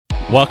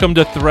Welcome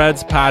to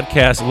Threads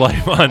Podcast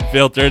Life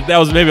Unfiltered. That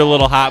was maybe a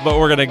little hot, but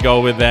we're going to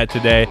go with that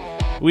today.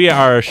 We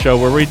are a show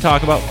where we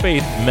talk about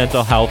faith,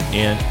 mental health,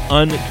 and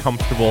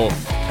uncomfortable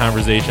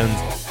conversations,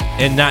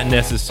 and not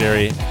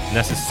necessarily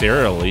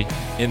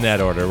in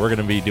that order. We're going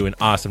to be doing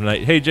awesome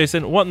tonight. Hey,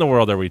 Jason, what in the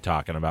world are we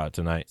talking about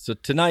tonight? So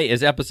tonight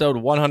is episode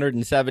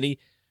 170,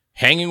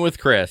 Hanging with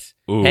Chris.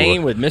 Ooh.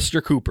 Hanging with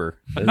Mr. Cooper.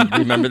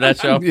 Remember that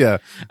show? Yeah.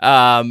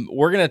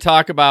 We're going to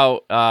talk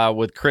about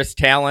with Chris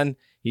Talon.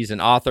 He's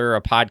an author,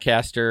 a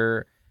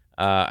podcaster.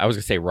 I was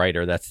going to say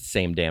writer. That's the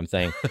same damn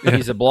thing.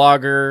 He's a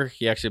blogger.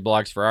 He actually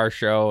blogs for our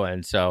show.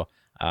 And so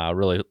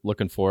really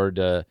looking forward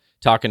to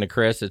talking to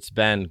Chris. It's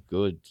been,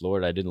 good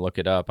Lord, I didn't look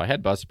it up. I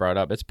had Buzz brought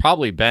up. It's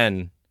probably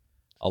been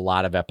a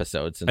lot of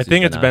episodes since I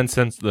think it's on. been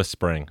since the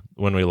spring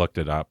when we looked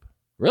it up.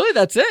 Really?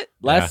 That's it?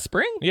 Last Yeah.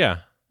 spring? Yeah.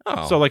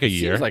 Oh, So like a it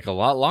year. Seems like a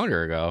lot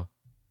longer ago.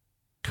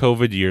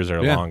 COVID years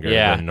are longer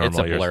Yeah, than normal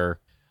it's a years. blur.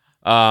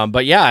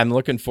 But yeah, I'm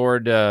looking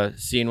forward to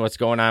seeing what's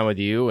going on with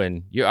you,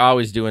 and you're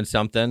always doing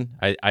something.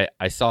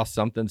 I saw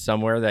something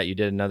somewhere that you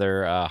did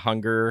another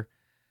hunger.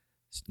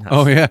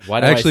 Oh, yeah. Why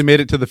I do actually made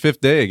it to the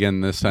 5th day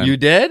again this time. You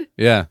did?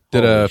 Yeah.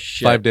 Did Holy a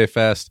shit. 5-day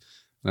fast.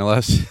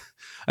 And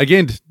I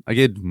gained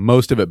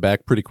most of it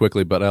back pretty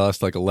quickly, but I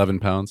lost like 11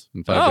 pounds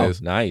in 5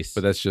 days. Nice.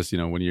 But that's just,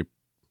 when you're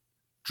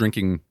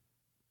drinking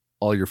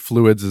all your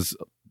fluids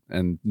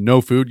and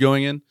no food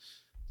going in,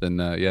 then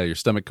your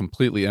stomach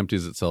completely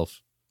empties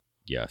itself.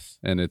 yes.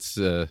 And it's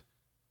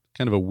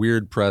kind of a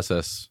weird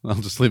process. I'll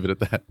just leave it at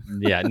that.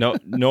 Yeah.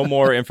 No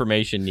more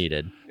information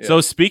needed. So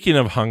speaking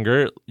of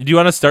hunger, do you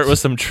want to start with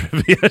some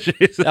trivia,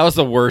 Jason? That was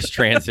the worst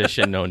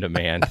transition known to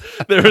man.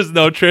 There was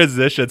no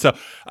transition. So,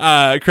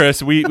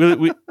 Chris, we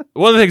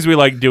one of the things we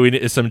like doing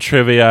is some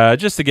trivia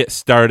just to get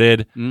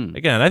started.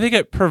 Again, I think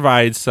it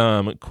provides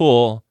some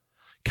cool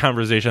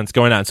conversations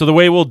going on. So the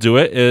way we'll do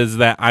it is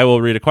that I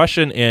will read a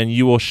question and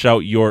you will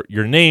shout your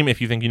name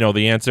if you think you know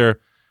the answer,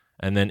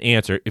 and then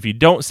answer. If you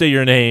don't say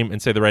your name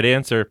and say the right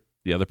answer,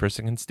 the other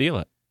person can steal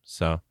it.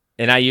 So,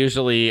 And I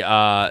usually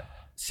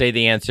say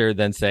the answer,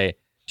 then say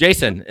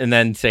Jason, and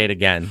then say it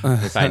again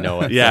if I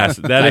know it. yes,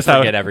 that I is how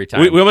forget every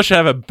time. we almost should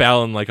have a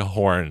bell and like a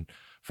horn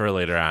for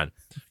later on.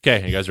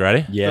 Okay, you guys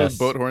ready? Yes.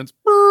 Boat horns.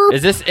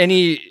 Is this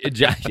any?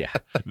 Yeah.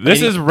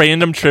 This is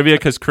random trivia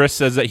because Chris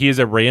says that he is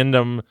a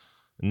random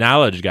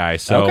knowledge guy.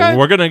 So Okay.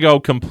 we're going to go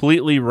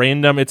completely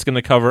random. It's going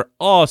to cover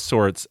all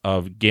sorts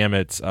of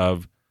gamuts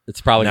of.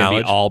 It's probably going to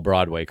Knowledge. be all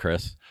Broadway,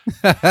 Chris.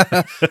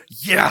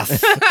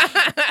 Yes.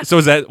 So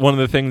is that one of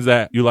the things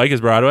that you like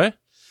is Broadway?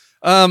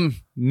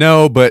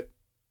 No, but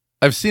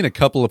I've seen a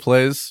couple of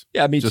plays.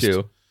 Yeah, me Just-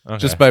 too. Okay.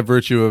 Just by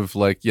virtue of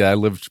I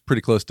lived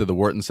pretty close to the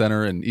Wharton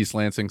Center in East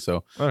Lansing,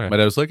 so Okay. my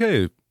dad was like,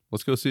 "Hey,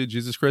 let's go see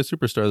Jesus Christ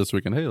Superstar this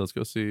weekend. Hey, let's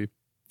go see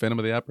Phantom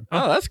of the Opera."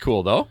 Oh, that's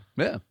cool though.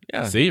 Yeah,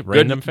 Yeah. See,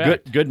 random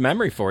fact. Good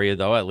memory for you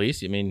though. At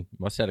least,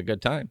 must have had a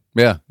good time.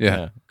 yeah.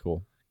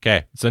 Cool.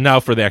 Okay, so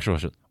now for the actual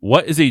question.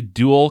 What is a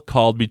duel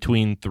called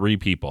between three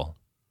people?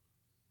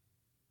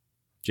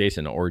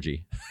 Jason,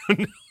 orgy.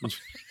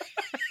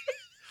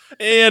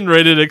 And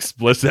rated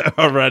explicit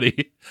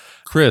already.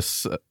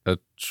 Chris, a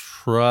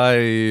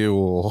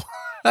trial.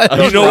 You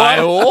know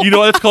trial? what? You know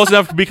what? It's close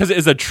enough because it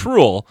is a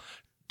truel.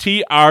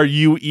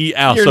 Truel.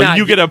 You're So not-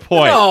 you get a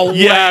point. No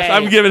Yes, way.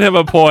 I'm giving him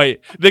a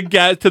point.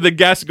 To the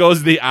guest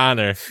goes the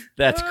honor.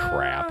 That's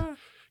crap.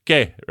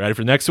 Okay, ready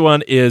for the next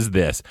one is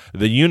this.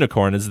 The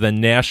unicorn is the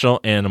national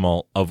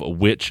animal of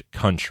which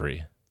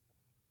country?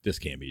 This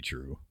can't be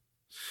true.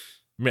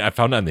 I mean, I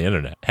found it on the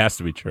internet. It has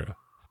to be true.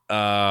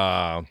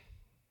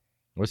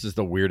 This is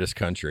the weirdest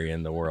country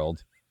in the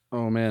world.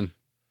 Oh man,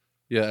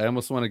 yeah. I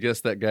almost want to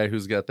guess that guy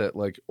who's got that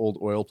like old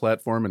oil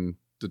platform and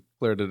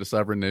declared it a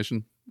sovereign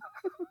nation.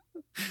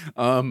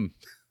 Jeez,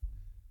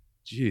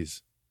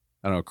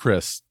 I don't know,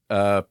 Chris.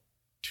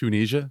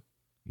 Tunisia.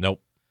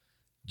 Nope.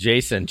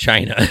 Jason,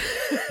 China.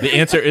 The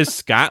answer is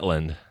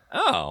Scotland.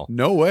 Oh.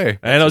 No way.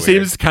 I know, it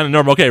seems kind of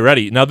normal. Okay,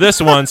 ready. Now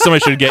this one,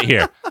 somebody should get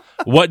here.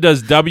 What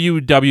does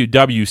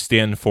WWW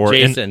stand for?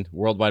 Jason,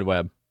 World Wide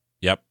Web.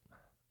 Yep.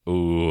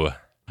 Ooh.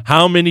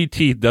 How many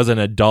teeth does an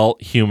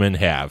adult human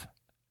have?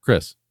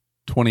 Chris,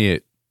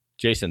 28.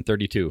 Jason,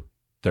 32.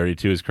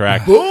 32 is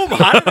correct. Boom!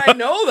 How did I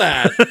know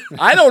that?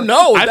 I don't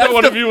know. I thought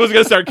one of you was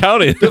going to start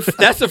counting.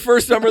 That's the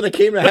first number that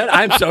came to head.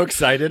 I'm so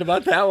excited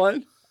about that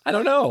one. I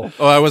don't know.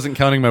 Oh, I wasn't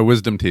counting my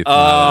wisdom teeth.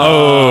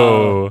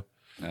 Oh.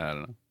 I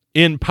don't know.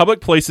 In public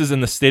places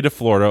in the state of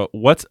Florida,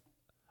 what's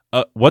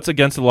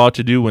against the law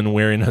to do when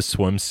wearing a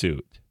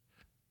swimsuit?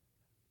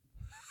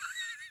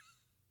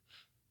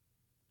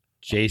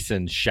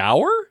 Jason,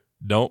 shower?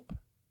 Nope.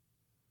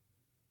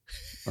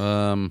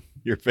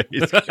 Your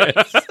face.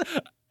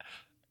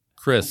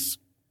 Chris,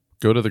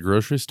 go to the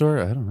grocery store?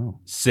 I don't know.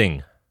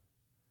 Sing.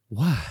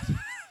 What?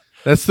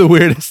 That's the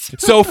weirdest.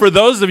 So for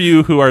those of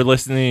you who are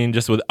listening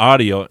just with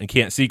audio and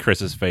can't see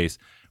Chris's face,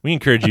 we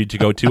encourage you to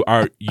go to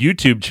our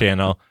YouTube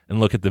channel and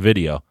look at the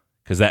video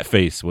because that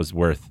face was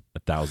worth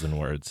 1,000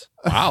 words.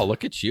 Wow,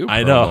 look at you,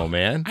 I know.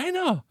 man. I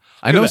know.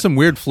 I know some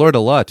weird Florida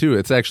law, too.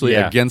 It's actually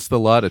Yeah. against the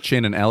law to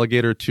chain an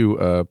alligator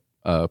to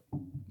a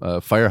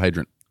fire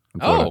hydrant.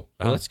 Florida.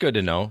 Well, that's good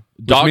to know.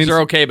 Dogs means- are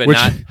okay, but which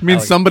not.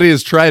 means somebody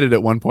has tried it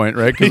at one point,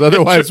 right? Because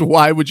otherwise,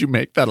 why would you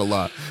make that a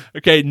law?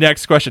 Okay,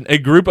 next question. A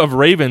group of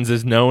ravens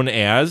is known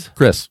as...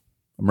 Chris,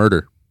 a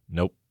murder.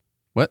 Nope.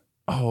 What?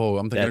 Oh,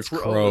 I'm thinking That's of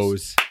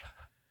crows.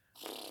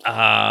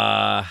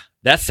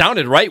 That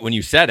sounded right when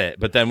you said it,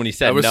 but then when you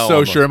said I was no, so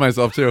I'm sure of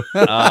myself too.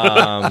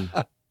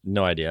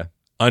 no idea.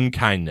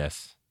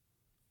 Unkindness.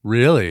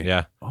 Really?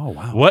 Yeah. Oh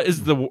wow. What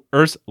is the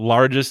Earth's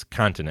largest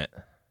continent?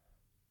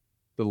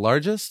 The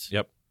largest?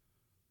 Yep.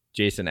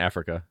 Jason,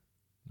 Africa.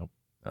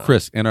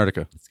 Chris,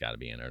 Antarctica. It's got to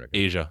be Antarctica.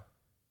 Asia.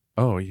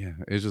 Oh yeah,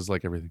 it's just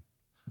like everything.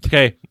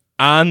 Okay.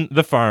 On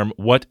the farm,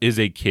 what is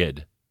a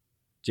kid?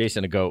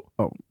 Jason, a goat.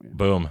 Oh,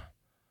 Boom.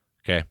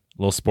 Okay.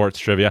 Little sports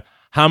trivia.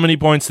 How many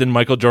points did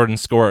Michael Jordan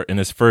score in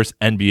his first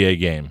NBA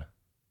game?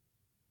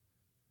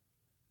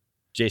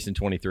 Jason,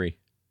 23.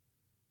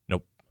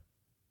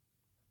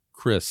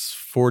 Chris,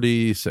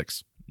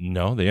 46.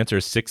 No, the answer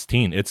is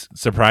 16. It's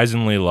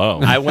surprisingly low.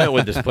 I went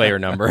with this player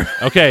number.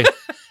 Okay.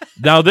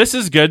 Now, this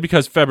is good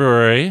because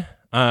February,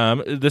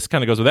 this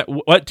kind of goes with that.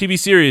 What TV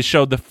series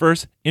showed the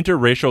first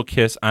interracial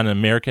kiss on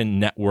American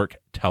network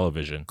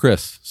television?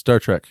 Chris, Star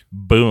Trek.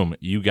 Boom.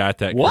 You got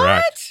that What?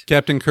 correct.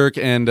 Captain Kirk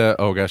and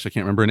oh gosh, I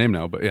can't remember her name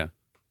now, but yeah.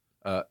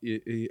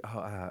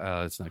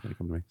 It's not going to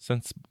come to me.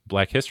 Since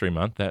Black History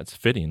Month, that's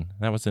fitting.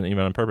 That wasn't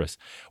even on purpose.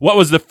 What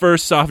was the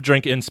first soft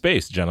drink in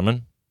space,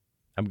 gentlemen?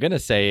 I'm going to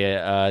say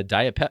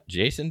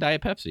Jason,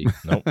 Diet Pepsi.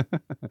 Nope.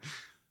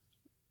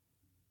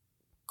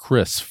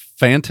 Chris,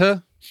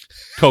 Fanta.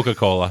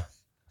 Coca-Cola.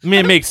 I mean,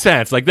 it makes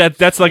sense. Like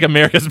that's like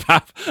America's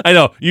pop. I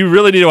know. You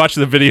really need to watch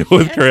the video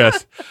with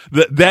Chris.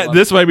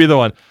 This might be the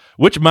one.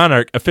 Which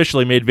monarch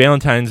officially made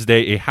Valentine's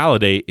Day a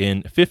holiday in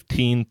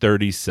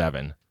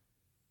 1537?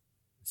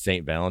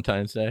 St.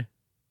 Valentine's Day?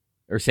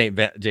 Or St.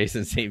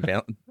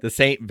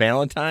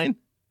 Valentine?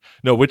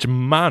 No, which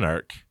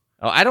monarch?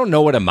 Oh, I don't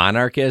know what a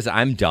monarch is.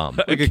 I'm dumb.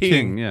 Like a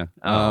king, yeah.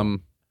 Oh.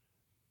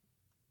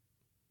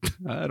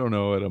 I don't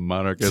know what a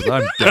monarch is.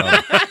 I'm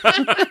dumb.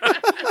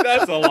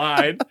 That's a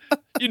line.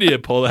 You need to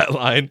pull that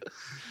line.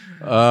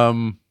 I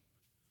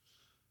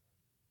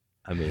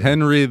mean,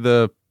 Henry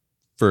the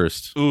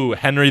First. Ooh,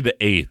 Henry the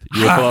Eighth.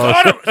 You were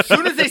close. as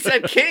soon as they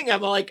said king,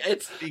 I'm like,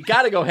 you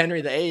got to go Henry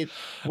the Eighth.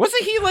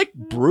 Wasn't he like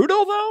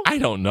brutal though? I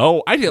don't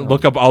know. I didn't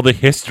look up all the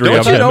history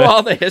Don't of you him. know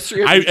all the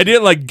history? Of I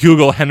didn't like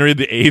Google Henry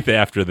the Eighth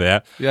after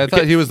that. Yeah, I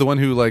thought he was the one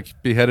who like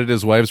beheaded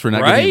his wives for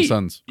not giving Right? him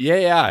sons.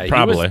 Yeah.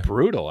 Probably. He was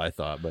brutal, I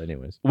thought. But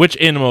anyways, Which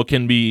animal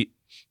can be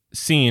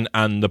seen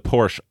on the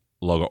Porsche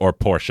logo, or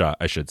Porsche,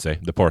 I should say,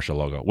 the Porsche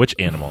logo? Which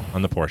animal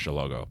on the Porsche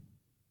logo?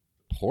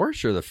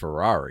 Porsche or the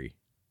Ferrari?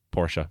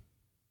 Porsche.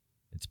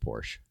 It's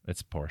Porsche.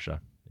 It's Porsche.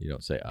 You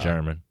don't say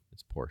German.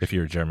 It's Porsche. If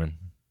you're German.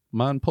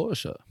 Mon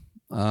Porsche.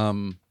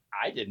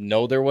 I didn't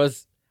know there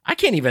was. I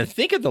can't even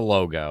think of the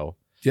logo.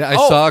 Yeah, I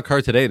saw a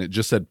car today and it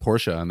just said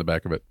Porsche on the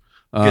back of it.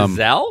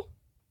 Gazelle?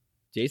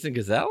 Jason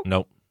Gazelle?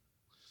 Nope.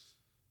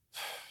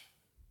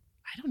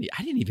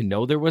 I didn't even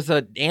know there was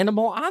an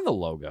animal on the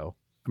logo.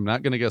 I'm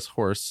not going to guess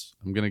horse.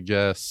 I'm going to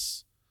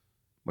guess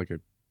like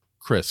a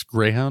Chris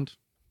Greyhound.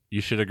 You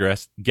should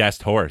have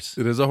guessed horse.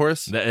 It is a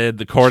horse.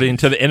 According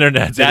to the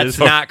internet, it That's is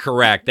not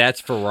correct.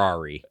 That's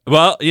Ferrari.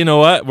 Well, you know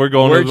what? We're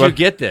going. Where'd with you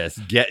get this?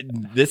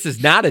 This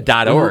is not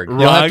a .org. You'll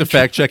have to Wrong.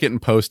 fact check it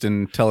and post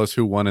and tell us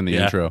who won in the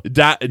intro.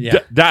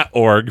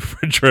 .org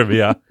for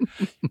trivia.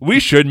 We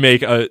should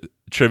make a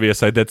trivia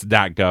site that's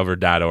 .gov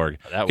or .org.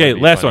 That would Okay, be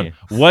last funny.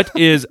 one. What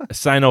is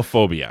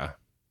cynophobia,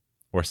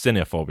 or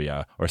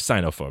cynophobia, or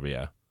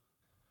cynophobia?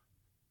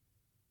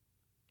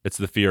 It's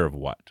the fear of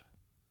what?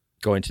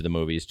 Going to the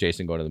movies.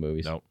 Jason going to the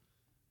movies. Nope.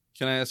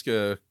 Can I ask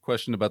a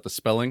question about the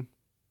spelling?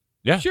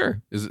 Yeah.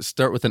 Sure. Is it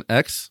start with an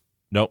X?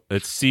 Nope.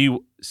 It's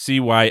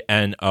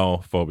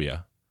CYNO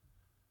phobia.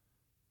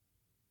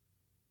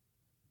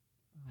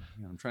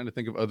 I'm trying to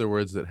think of other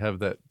words that have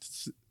that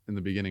in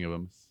the beginning of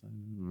them.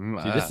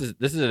 See,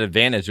 this is an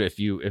advantage if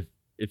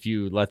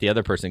you let the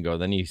other person go,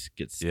 then he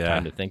gets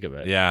time to think of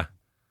it. Yeah.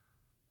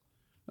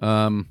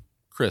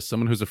 Chris,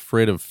 someone who's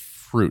afraid of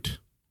fruit.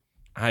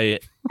 I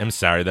am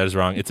sorry. That is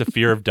wrong. It's a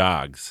fear of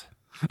dogs.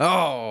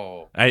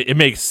 Oh. It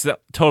makes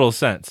total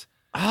sense.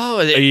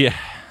 Oh, Yeah.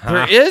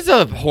 there is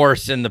a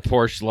horse in the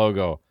Porsche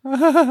logo.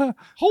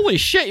 Holy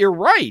shit, you're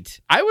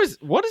right.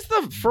 What is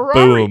the Ferrari?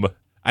 Boom.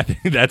 I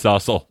think that's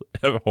also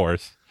a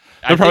horse.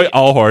 They're probably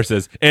all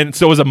horses. And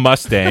so is a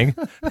Mustang.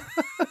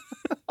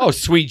 Oh,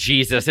 sweet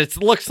Jesus. It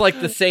looks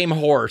like the same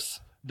horse.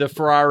 The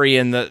Ferrari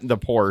and the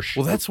Porsche.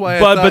 Well, that's why.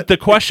 But the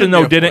question,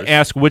 though, didn't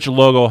ask which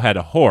logo had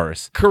a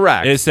horse.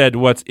 Correct. It said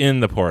what's in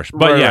the Porsche.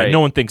 But yeah, Right.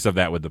 no one thinks of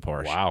that with the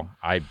Porsche. Wow.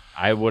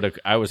 I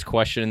was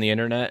questioning the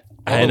internet.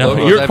 I the know.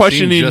 logos You're I've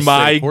questioning seen just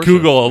my say Porsche.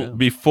 Google Yeah.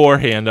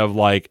 beforehand of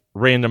like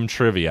random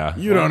trivia.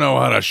 You don't know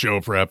how to show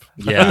prep.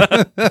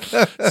 Yeah.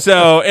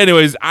 So,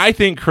 anyways, I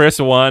think Chris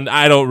won.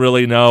 I don't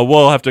really know.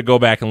 We'll have to go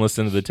back and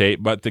listen to the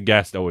tape, but the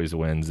guest always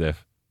wins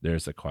if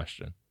there's a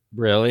question.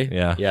 Really?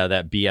 Yeah. Yeah,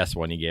 that BS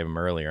one you gave him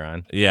earlier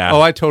on. Yeah.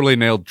 Oh, I totally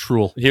nailed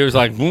Truel. He was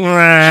like,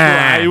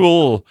 I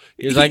will.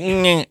 he was like,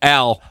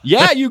 L.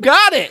 Yeah, you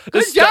got it.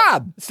 Good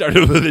job.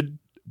 Started with a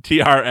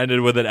TR,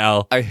 ended with an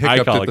L. I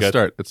hiccuped call at it the good.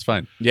 start. It's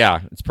fine. Yeah,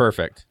 it's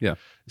perfect. Yeah.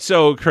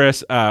 So,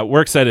 Chris,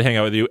 we're excited to hang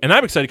out with you, and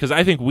I'm excited because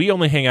I think we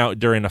only hang out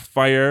during a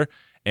fire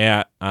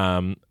at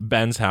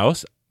Ben's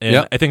house, and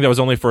Yep. I think that was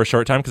only for a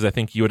short time because I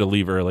think you had to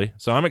leave early.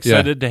 So I'm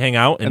excited to hang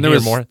out and there hear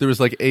was more. there was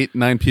like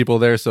 8-9 people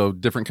there, so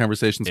different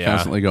conversations Yeah.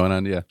 constantly going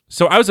on. Yeah.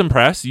 So I was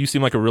impressed. You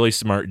seem like a really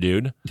smart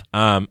dude.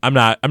 I'm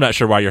not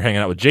sure why you're hanging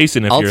out with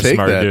Jason if I'll you're a take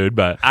smart that. dude,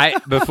 but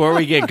Before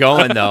we get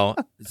going though,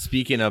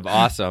 speaking of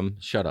awesome,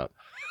 shut up.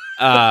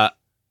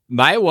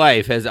 My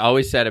wife has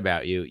always said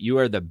about you, you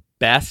are the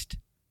best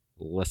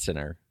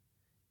listener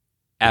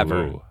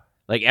ever. Ooh.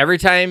 Like every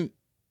time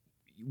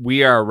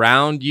we are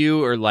around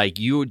you, or like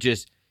you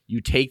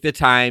take the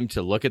time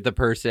to look at the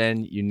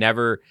person. You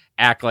never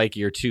act like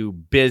you're too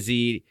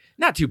busy.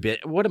 Not too busy.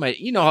 What am I?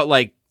 You know,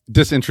 like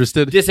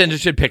Disinterested.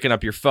 disinterested picking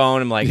up your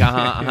phone. I'm like,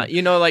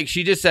 You know, like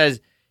she just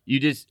says you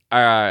just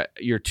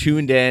you're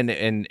tuned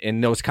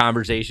in those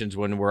conversations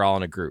when we're all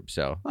in a group.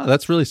 So Oh,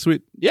 that's really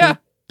sweet. yeah,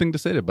 Thing to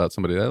say about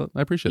somebody. I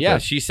appreciate yeah.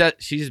 that.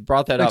 She's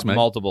brought that Thanks, up Mike.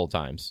 multiple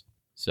times.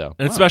 So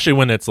and especially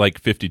when it's like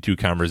 52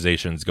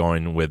 conversations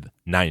going with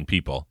 9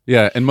 people.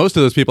 Yeah, and most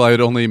of those people I had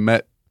only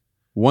met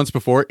once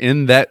before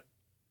in that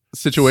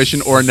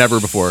situation or never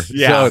before.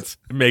 So It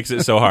makes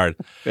it so hard.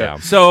 yeah.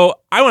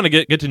 So I want to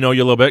get to know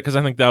you a little bit because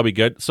I think that'll be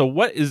good. So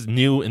what is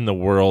new in the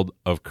world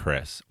of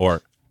Chris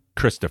or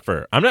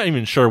Christopher? I'm not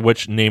even sure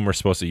which name we're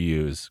supposed to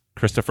use,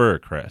 Christopher or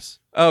Chris.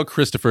 Oh,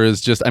 Christopher is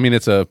just. I mean,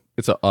 it's a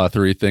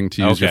authory thing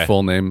to use your Okay.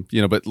 full name,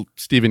 but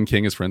Stephen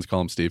King, his friends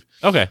call him Steve.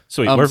 Okay,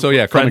 sweet. So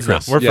yeah, call me friends now.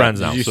 Chris. We're Yeah.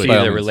 friends now. Did you Sweet. see By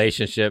all the means.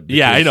 relationship between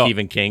Yeah, I know.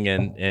 Stephen King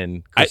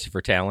and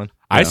Christopher Talon?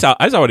 I saw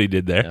what he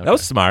did there. Okay. That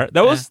was smart.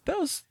 That was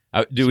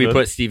Do we Smooth.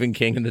 put Stephen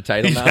King in the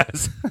title now?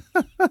 yes.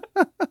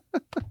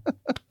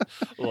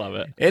 Love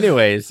it.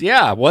 Anyways,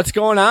 yeah, what's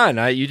going on?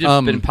 You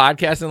just been Um,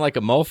 podcasting like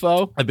a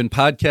mofo? I've been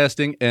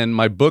podcasting, and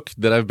my book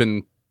that I've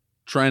been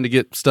trying to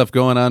get stuff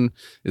going on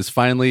is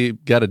finally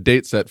got a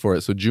date set for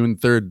it. So June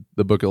 3rd,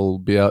 the book will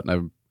be out,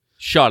 and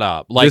Shut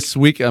up. Like, this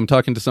week I'm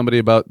talking to somebody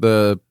about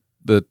the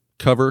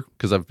cover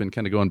because I've been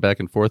kind of going back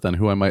and forth on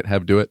who I might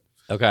have do it,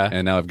 okay.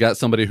 and now I've got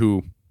somebody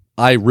who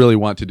I really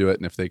want to do it,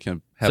 and if they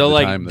can have So, the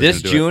like, time, they're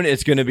this gonna do June,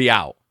 it's going to be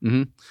out. it.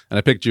 And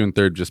I picked June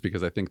 3rd just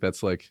because I think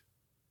that's like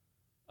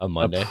A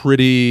Monday. a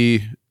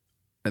pretty.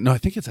 No, I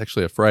think it's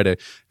actually a Friday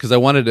because I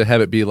wanted to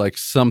have it be like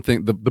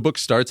something. The book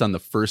starts on the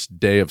first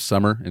day of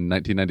summer in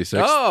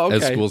 1996 Oh, okay.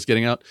 as school's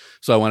getting out.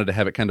 So I wanted to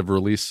have it kind of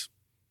release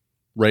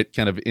right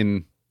kind of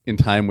in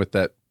time with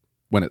that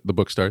when the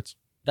book starts.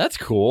 That's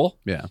cool.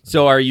 Yeah.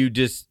 So, are you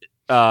just.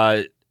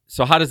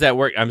 So, how does that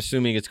work? I'm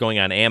assuming it's going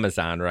on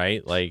Amazon,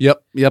 right? Like,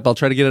 Yep. I'll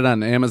try to get it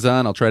on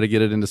Amazon. I'll try to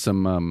get it into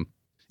some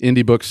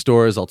indie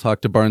bookstores. I'll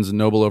talk to Barnes and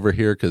Noble over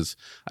here because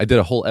I did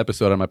a whole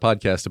episode on my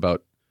podcast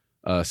about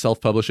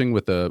self-publishing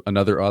with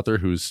another author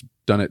who's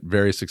done it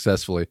very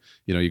successfully.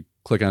 You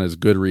click on his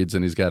Goodreads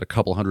and he's got a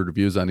couple hundred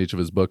reviews on each of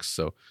his books.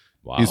 So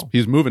wow.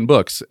 he's moving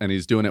books and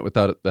he's doing it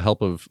without the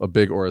help of a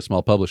big or a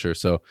small publisher.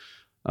 So,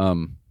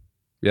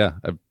 yeah,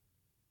 I've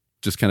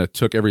just kind of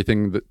took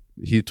everything that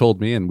he told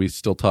me, and we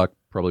still talk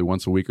probably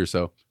once a week or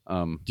so.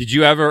 Did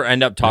you ever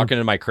end up talking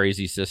to my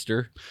crazy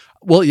sister?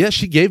 Well, yeah,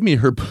 she gave me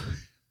her.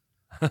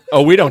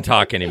 Oh, we don't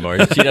talk anymore.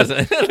 She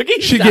doesn't.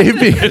 She gave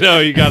me. No,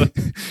 you got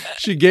to.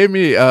 She gave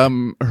me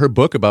her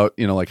book about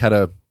like how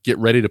to get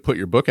ready to put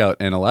your book out,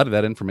 and a lot of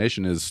that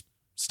information is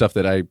stuff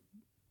that I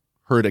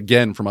heard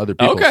again from other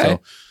people. Okay.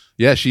 So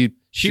yeah, she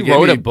She gave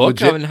wrote me a book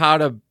legit- on how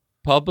to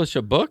publish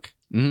a book.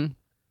 Mhm.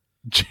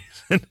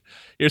 Jason,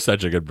 you're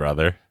such a good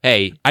brother.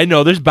 Hey, I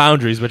know there's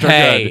boundaries, but you're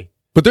hey. good.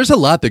 But there's a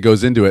lot that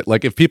goes into it.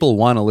 Like if people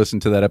want to listen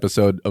to that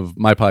episode of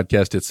my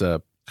podcast, it's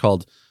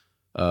called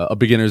A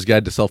Beginner's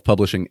Guide to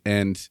Self-Publishing,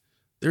 and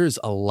there's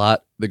a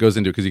lot that goes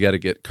into it because you got to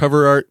get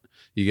cover art.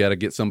 You got to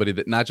get somebody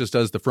that not just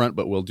does the front,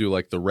 but will do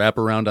like the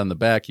wraparound on the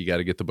back. You got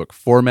to get the book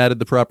formatted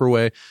the proper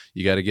way.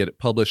 You got to get it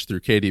published through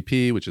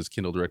KDP, which is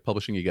Kindle Direct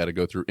Publishing. You got to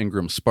go through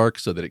Ingram Spark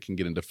so that it can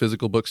get into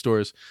physical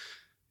bookstores.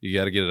 You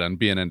got to get it on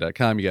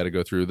BNN.com. You got to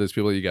go through this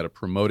people. You got to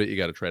promote it. You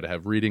got to try to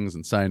have readings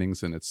and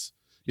signings. And it's,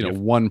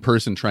 one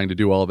person trying to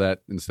do all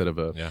that instead of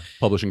a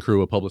publishing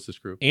crew, a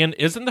publicist crew. And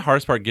isn't the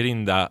hardest part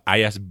getting the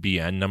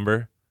ISBN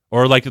number?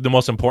 Or like the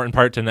most important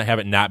part to have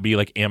it not be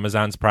like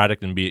Amazon's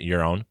product and be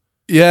your own?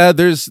 Yeah,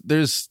 there's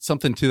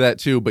something to that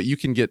too, but you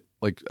can get,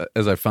 like,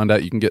 as I found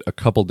out, you can get a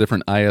couple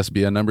different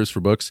ISBN numbers for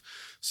books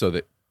so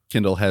that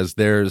Kindle has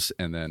theirs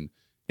and then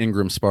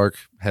Ingram Spark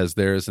has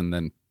theirs, and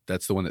then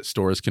that's the one that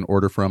stores can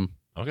order from.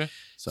 Okay.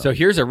 So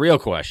here's a real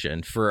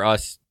question for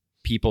us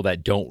people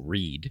that don't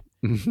read.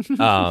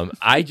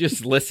 I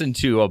just listened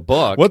to a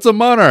book. What's a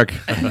monarch?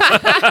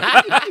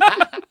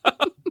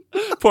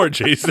 Poor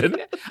Jason.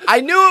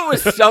 I knew it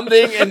was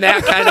something in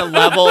that kind of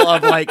level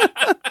of like,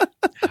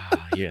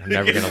 you're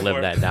never going to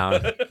live that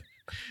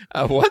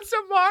down. What's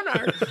a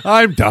monarch?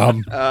 I'm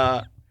dumb.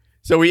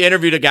 So we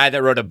interviewed a guy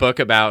that wrote a book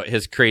about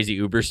his crazy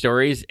Uber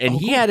stories, and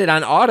he had it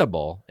on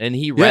Audible, and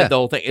he read the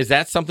whole thing. Is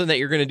that something that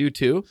you're going to do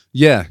too?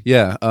 Yeah.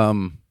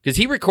 Because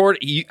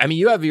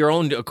you have your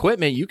own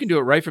equipment. You can do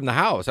it right from the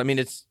house. I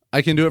mean,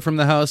 I can do it from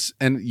the house,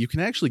 and you can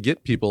actually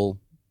get people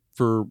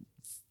for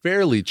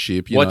fairly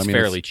cheap. What's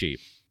fairly cheap?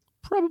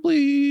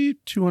 Probably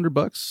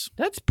 $200.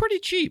 That's pretty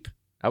cheap.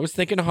 I was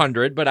thinking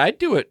 100, but I'd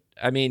do it.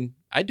 I mean,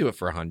 I'd do it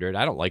for 100.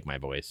 I don't like my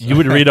voice. So. You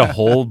would read a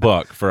whole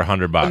book for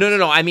 $100.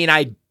 No. I mean,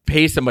 I'd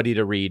pay somebody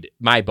to read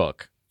my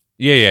book.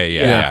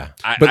 Yeah.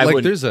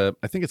 But there's I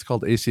think it's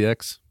called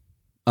ACX.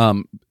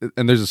 And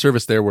there's a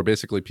service there where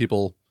basically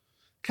people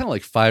kind of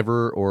like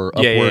Fiverr or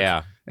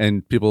Upwork,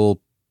 and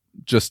people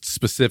just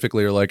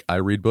specifically are like, I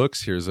read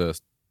books. Here's kind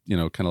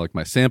of like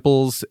my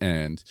samples,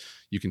 and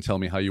you can tell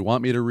me how you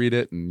want me to read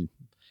it, and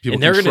people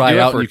can try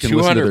out. You can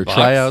listen to their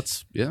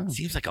tryouts. Yeah, it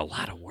seems like a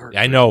lot of work.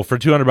 I know, for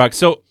 $200.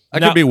 So I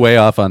could be way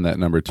off on that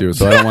number too.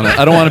 So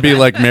I don't want to be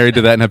like married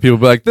to that and have people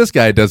be like, this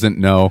guy doesn't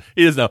know.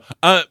 He doesn't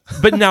know.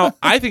 But now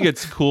I think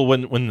it's cool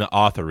when the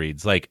author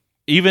reads. Like,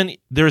 even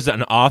there's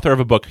an author of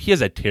a book. He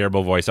has a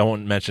terrible voice. I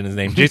won't mention his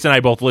name. Jason and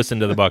I both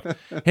listened to the book.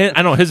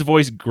 I know his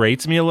voice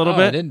grates me a little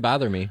bit. It didn't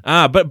bother me.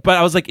 But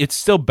I was like, it's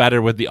still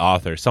better with the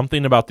author.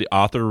 Something about the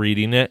author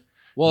reading it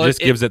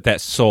gives it that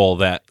soul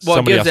that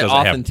somebody else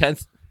doesn't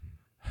have.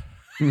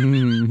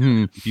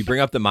 If you bring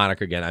up the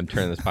moniker again, I'm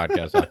turning this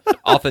podcast on.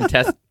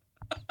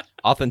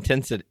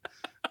 Authenticity.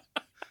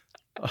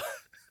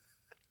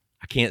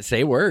 I can't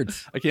say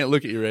words. I can't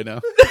look at you right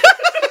now.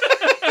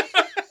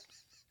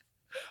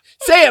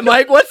 Say it,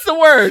 Mike. What's the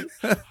word?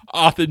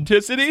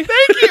 Authenticity.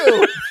 Thank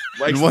you.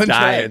 Mike's one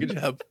dying. Good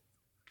job.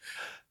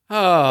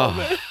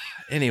 Oh,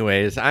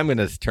 anyways, I'm going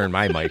to turn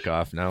my mic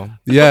off now.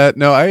 Yeah,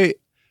 no, I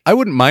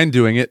wouldn't mind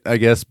doing it, I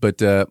guess,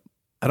 but I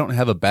don't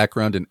have a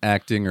background in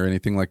acting or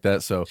anything like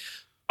that, so.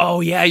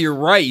 Oh, yeah, you're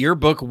right. Your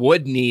book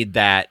would need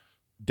that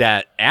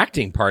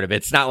acting part of it.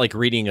 It's not like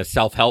reading a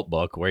self-help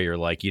book where you're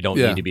like, you don't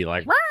need to be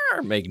like,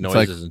 make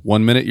noises. It's like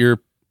 1 minute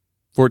you're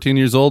 14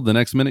 years old, the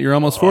next minute you're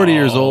almost 40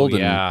 years old.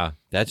 Yeah,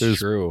 that's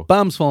true.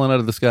 Bombs falling out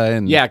of the sky,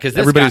 and because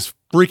everybody's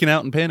freaking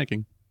out and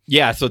panicking.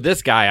 Yeah, so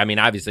this guy, I mean,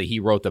 obviously he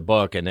wrote the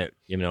book, and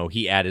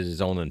he added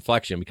his own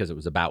inflection because it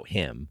was about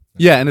him.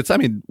 Yeah, and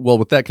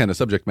with that kind of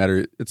subject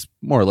matter, it's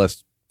more or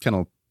less kind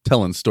of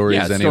telling stories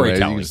anyway.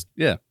 Storytelling.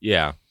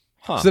 Yeah.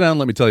 Huh. Sit down and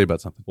let me tell you about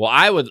something. Well,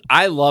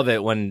 I love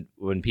it when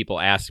people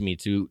ask me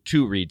to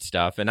read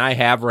stuff, and I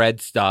have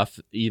read stuff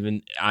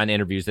even on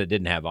interviews that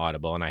didn't have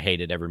Audible, and I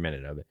hated every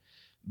minute of it.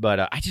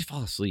 But I just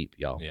fall asleep,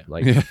 y'all. Yeah.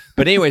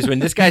 But anyways, when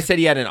this guy said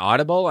he had an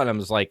Audible, and I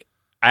was like,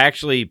 I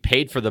actually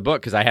paid for the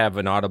book because I have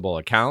an Audible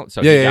account,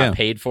 so he got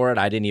paid for it.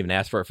 I didn't even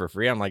ask for it for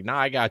free. I'm like,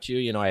 I got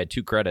you. I had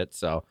 2 credits,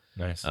 so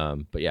nice.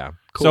 But yeah,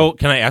 cool. So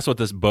can I ask what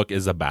this book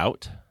is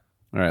about?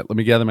 All right, let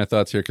me gather my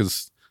thoughts here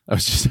because I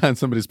was just on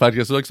somebody's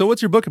podcast. They're like, so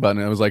what's your book about?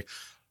 And I was like,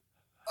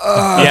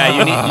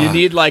 yeah, you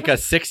need like a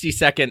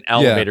 60-second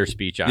elevator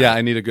speech on it. Yeah,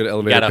 I need a good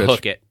elevator pitch. You gotta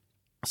hook it.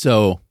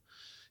 So,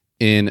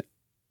 in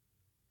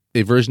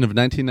a version of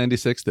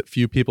 1996 that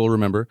few people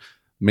remember,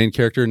 main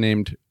character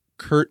named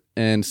Kurt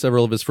and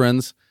several of his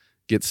friends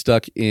get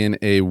stuck in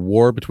a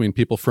war between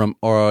people from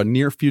our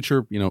near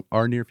future,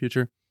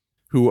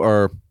 who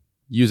are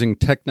using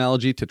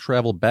technology to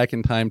travel back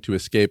in time to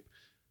escape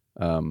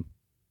a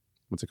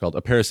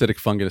parasitic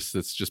fungus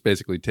that's just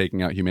basically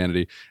taking out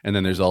humanity. And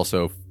then there's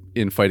also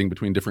infighting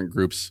between different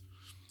groups.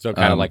 So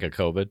kind of like a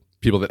COVID.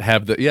 People that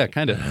have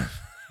kind of a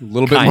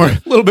little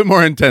bit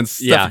more intense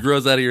stuff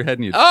grows out of your head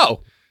and you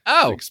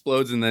it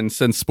explodes and then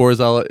sends spores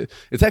all.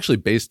 It's actually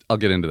based. I'll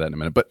get into that in a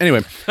minute. But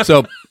anyway,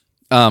 so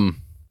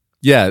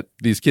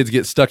these kids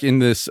get stuck in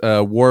this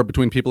war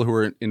between people who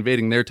are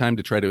invading their time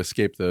to try to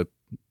escape the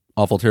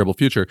awful, terrible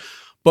future.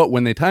 But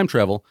when they time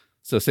travel,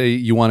 so say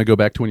you want to go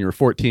back to when you were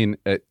 14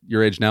 at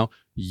your age now,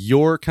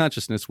 your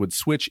consciousness would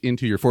switch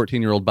into your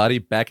 14-year-old body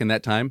back in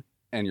that time,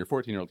 and your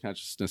 14-year-old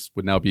consciousness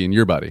would now be in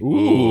your body.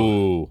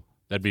 Ooh.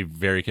 That'd be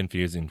very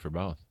confusing for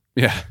both.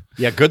 Yeah.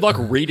 Yeah, good luck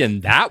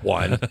reading that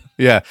one.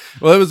 Yeah.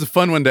 Well, it was a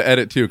fun one to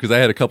edit, too, because I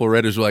had a couple of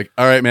writers who were like,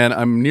 all right, man,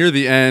 I'm near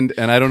the end,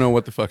 and I don't know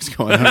what the fuck's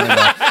going on right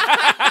now.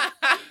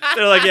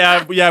 They're like,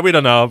 yeah, we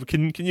don't know.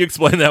 Can you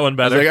explain that one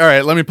better? I was like, all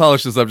right, let me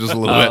polish this up just a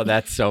little bit. Oh,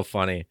 that's so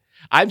funny.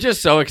 I'm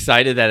just so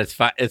excited that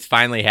it's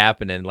finally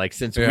happening. Like,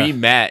 since we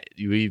met,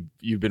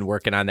 you've been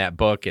working on that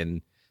book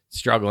and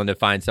struggling to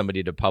find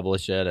somebody to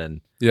publish it.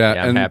 And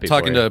I'm happy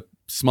talking to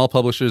small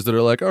publishers that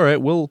are like, all right,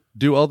 we'll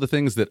do all the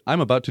things that I'm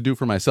about to do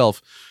for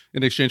myself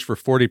in exchange for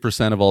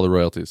 40% of all the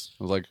royalties.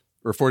 I was like,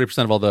 or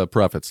 40% of all the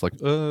profits. Like,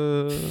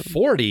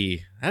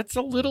 40? That's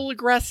a little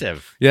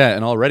aggressive. Yeah,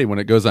 and already when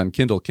it goes on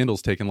Kindle,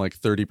 Kindle's taking like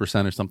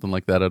 30% or something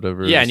like that out of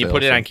and you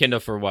put it on Kindle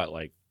for what,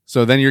 like?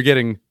 So then you're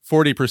getting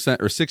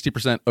 40% or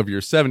 60% of your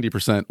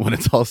 70% when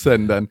it's all said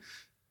and done.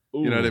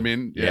 Ooh. You know what I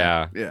mean?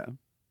 Yeah.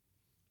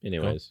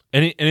 Anyways.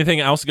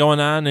 Anything else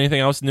going on? Anything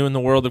else new in the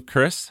world of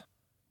Chris?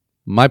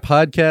 My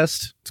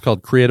podcast, it's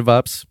called Creative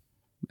Ops,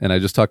 and I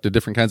just talk to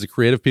different kinds of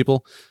creative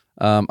people.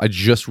 I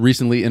just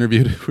recently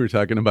interviewed, we were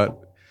talking about,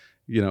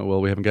 we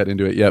haven't gotten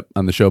into it yet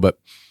on the show, but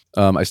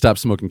I stopped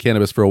smoking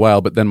cannabis for a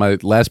while, but then my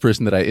last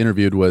person that I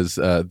interviewed was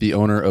the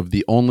owner of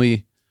the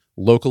only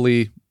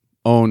locally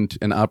owned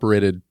and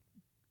operated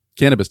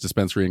cannabis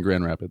dispensary in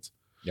Grand Rapids.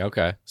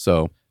 Okay.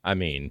 So, I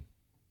mean,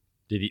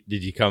 did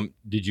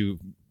you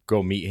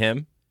go meet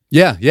him?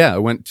 yeah. I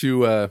went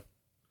to,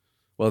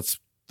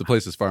 the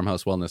place is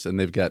Farmhouse Wellness, and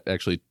they've got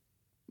actually,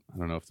 I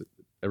don't know if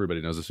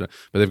everybody knows this,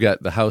 but they've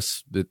got the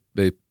house that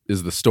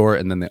is the store,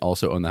 and then they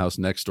also own the house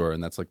next door,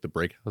 and that's like the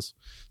break house.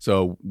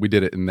 So we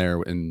did it in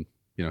there in,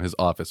 his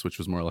office, which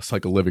was more or less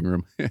like a living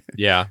room.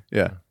 Yeah.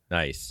 Yeah.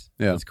 Nice.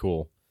 Yeah. That's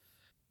cool.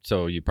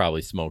 So you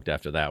probably smoked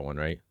after that one,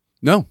 right?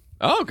 No.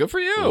 Oh, good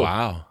for you.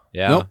 Wow.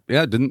 Yeah. Nope.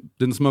 Yeah.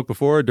 Didn't smoke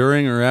before,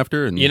 during, or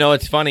after. And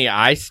It's funny.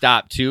 I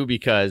stopped too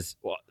because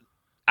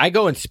I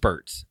go in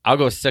spurts. I'll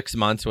go 6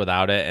 months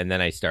without it, and then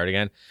I start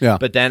again. Yeah.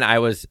 But then I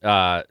was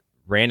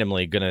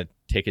randomly going to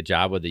take a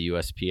job with the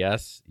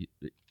USPS,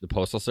 the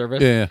Postal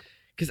Service. Yeah.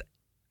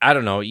 I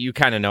don't know. You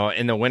kind of know.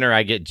 In the winter,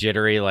 I get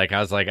jittery. Like,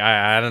 I was like,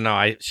 I don't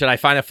know. Should I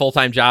find a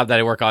full-time job that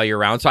I work all year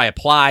round? So I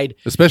applied.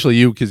 Especially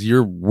you, because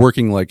you're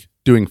working, like,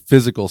 doing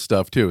physical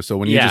stuff, too. So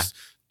when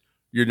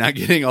you're not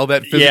getting all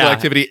that physical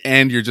activity,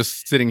 and you're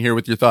just sitting here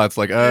with your thoughts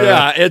like,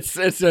 Yeah,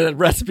 it's a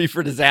recipe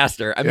for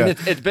disaster. I mean,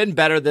 it's been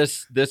better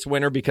this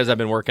winter because I've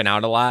been working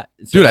out a lot.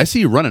 So, dude, I see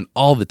you running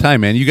all the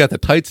time, man. You got the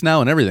tights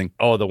now and everything.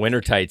 Oh, the winter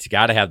tights.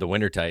 Got to have the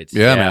winter tights.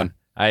 Yeah, man.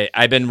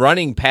 I've been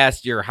running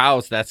past your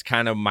house. That's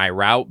kind of my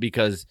route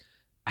because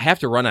I have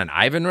to run on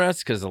Ivan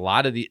Rest because a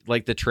lot of the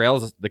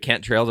trails, the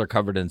Kent trails are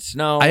covered in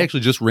snow. I actually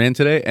just ran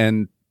today,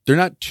 and they're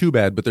not too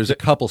bad, but there's a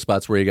couple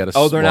spots where you got to.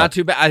 Oh, they're not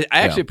too bad.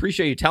 I actually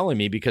appreciate you telling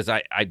me because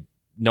I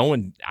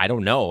don't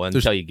know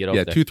until you get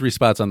over there. 2-3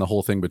 spots on the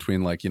whole thing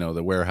between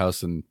the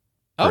warehouse and.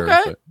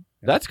 Okay,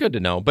 that's good to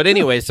know. But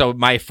anyway, so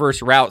my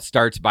first route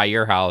starts by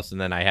your house,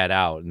 and then I head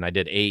out, and I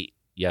did 8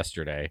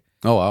 yesterday.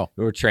 Oh wow!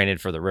 We were training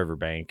for the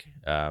Riverbank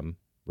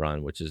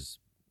run, which is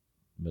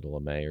middle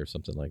of May or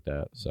something like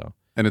that. So.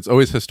 And it's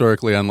always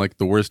historically on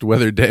the worst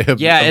weweather day of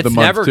the month. It's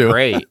never too.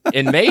 Great.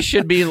 And May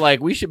should be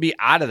we should be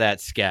out of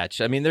that sketch.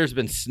 I mean, there's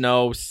been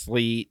snow,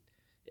 sleet.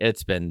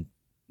 It's been,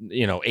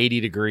 80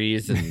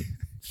 degrees and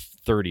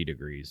 30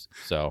 degrees.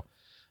 So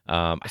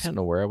I don't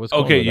know where I was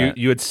going with that.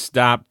 You had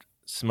stopped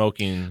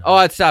smoking. Oh,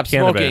 I'd stopped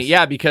cannabis. smoking.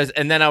 Yeah,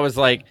 and then I was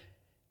like,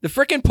 the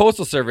freaking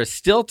Postal Service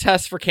still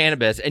tests for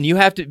cannabis, and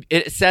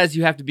it says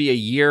you have to be a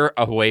year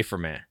away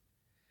from it.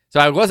 So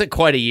I wasn't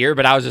quite a year,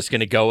 but I was just going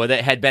to go with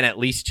it. Had been at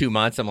least 2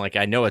 months. I'm like,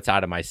 I know it's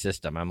out of my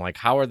system. I'm like,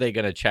 how are they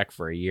going to check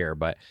for a year?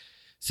 But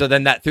so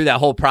then through that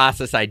whole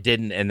process, I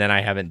didn't, and then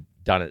I haven't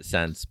done it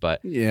since.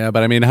 But yeah,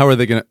 but I mean, how are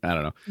they going to? I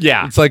don't know.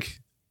 Yeah, it's like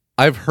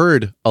I've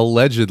heard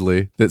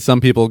allegedly that some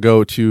people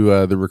go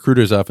to the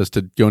recruiter's office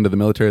to go into the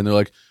military, and they're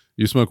like,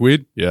 "You smoke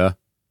weed? Yeah.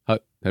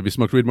 Have you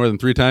smoked weed more than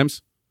 3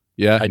 times?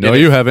 Yeah. No,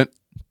 you haven't.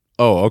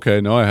 Oh,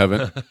 okay. No, I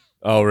haven't.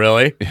 Oh,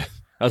 really?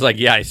 I was like,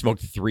 yeah, I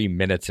smoked 3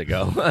 minutes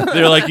ago.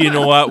 They're like, you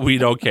know what? We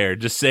don't care.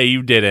 Just say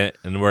you didn't,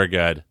 and we're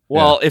good.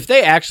 Well, if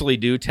they actually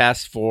do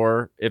test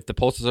if the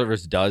Postal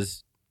Service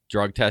does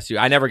drug test you,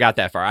 I never got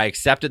that far. I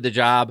accepted the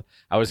job.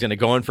 I was going to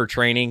go in for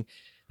training.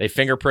 They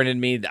fingerprinted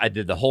me. I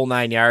did the whole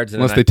 9 yards.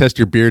 Unless they test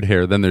your beard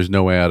hair, then there's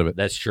no way out of it.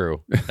 That's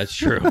true. That's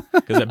true.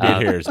 Because that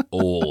beard hair is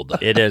old.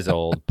 It is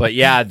old. But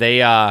yeah,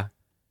 they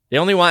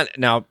only want,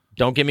 now,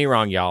 don't get me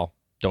wrong, y'all.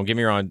 Don't get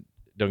me wrong.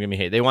 Don't give me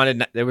hate. There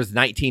was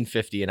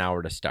 $19.50 an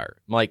hour to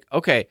start. I'm like,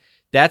 okay,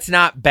 that's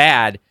not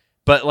bad,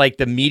 but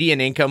the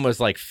median income was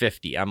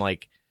 $50. I'm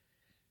like,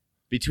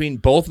 between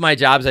both my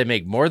jobs, I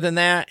make more than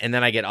that, and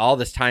then I get all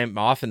this time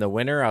off in the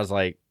winter. I was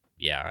like,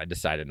 yeah, I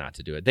decided not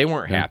to do it. They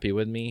weren't happy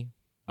with me.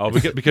 Oh,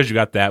 because you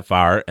got that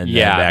far and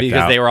then backed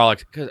because out. they were all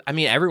because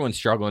everyone's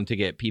struggling to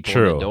get people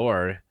in the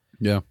door.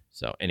 Yeah.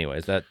 So,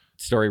 anyways, that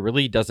story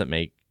really doesn't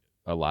make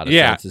a lot of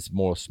sense. It's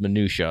more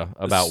minutia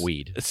about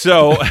weed.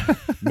 So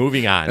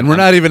moving on. And we're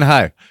not even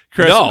high.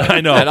 Chris, no,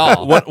 I know. At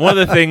all. One of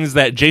the things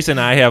that Jason and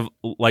I have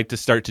like to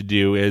start to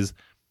do is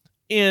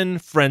in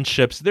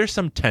friendships, there's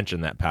some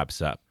tension that pops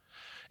up.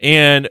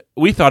 And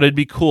we thought it'd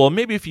be cool.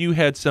 Maybe if you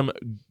had some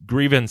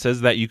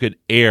grievances that you could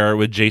air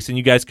with Jason,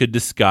 you guys could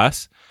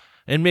discuss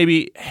and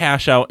maybe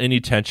hash out any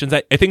tensions.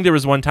 I think there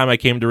was one time I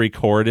came to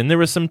record and there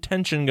was some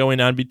tension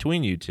going on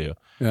between you two.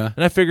 Yeah.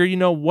 And I figure,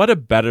 what a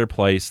better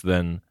place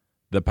than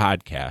the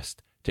podcast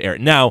to air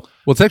it. Now,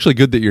 well, it's actually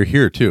good that you're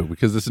here too,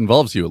 because this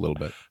involves you a little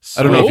bit.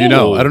 I don't know if you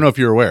know. I don't know if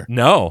you're aware.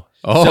 No.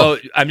 Oh. So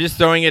I'm just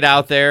throwing it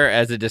out there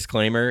as a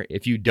disclaimer.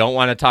 If you don't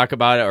want to talk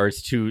about it or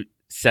it's too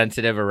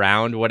sensitive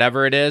around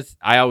whatever it is,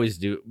 I always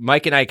do.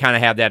 Mike and I kind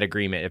of have that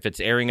agreement. If it's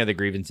airing of the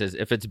grievances,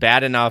 if it's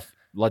bad enough,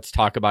 let's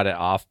talk about it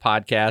off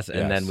podcast,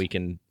 and then we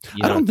can.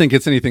 I don't think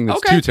it's anything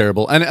that's too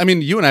terrible. And I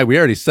mean, you and I, we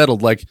already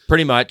settled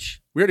pretty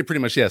much. We already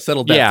pretty much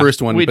settled that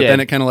first one, but then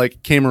it kind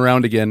of came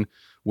around again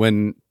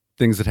when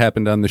things that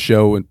happened on the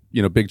show and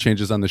big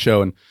changes on the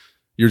show, and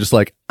you're just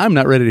like, I'm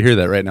not ready to hear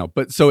that right now.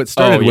 But so it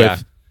started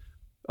with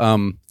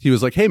he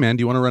was like, hey man,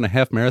 do you want to run a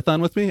half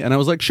marathon with me? And I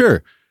was like,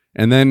 sure.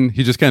 And then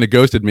he just kind of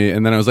ghosted me.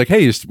 And then I was like,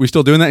 hey, we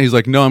still doing that? He's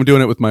like, no, I'm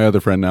doing it with my other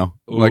friend now.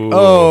 I'm like, Ooh.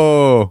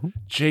 oh.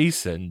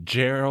 Jason,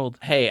 Gerald.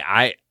 Hey,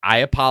 I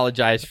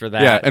apologize for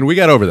that. Yeah, and we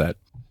got over that.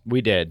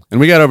 We did. And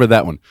we got over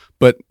that one.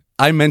 But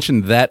I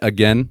mentioned that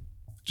again,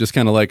 just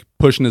kind of like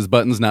pushing his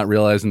buttons, not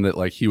realizing that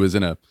like he was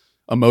in a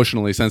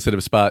emotionally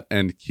sensitive spot.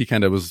 And he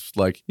kind of was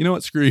like, you know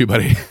what? Screw you,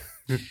 buddy.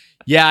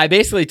 Yeah, I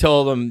basically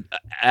told him,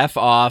 F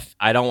off.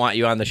 I don't want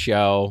you on the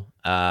show.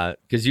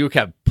 Because you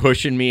kept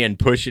pushing me,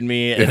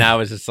 and I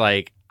was just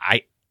like,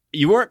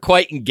 you weren't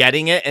quite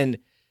getting it. And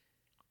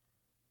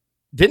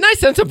didn't I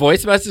send some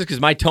voice messages? Because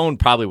my tone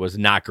probably was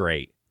not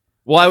great.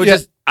 Well,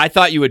 I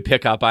thought you would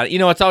pick up on it. You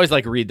know, it's always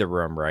like read the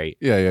room, right?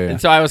 Yeah. And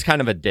so I was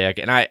kind of a dick,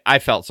 and I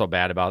felt so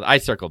bad about it. I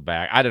circled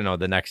back. I don't know,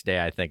 the next day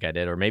I think I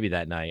did, or maybe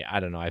that night. I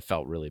don't know. I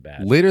felt really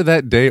bad. Later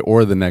that day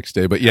or the next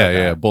day. But yeah, Okay.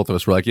 yeah. Both of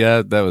us were like,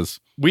 yeah, that was.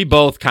 We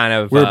both kind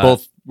of. We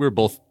were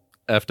both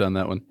effed on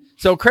that one.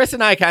 So Chris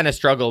and I kind of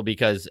struggled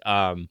because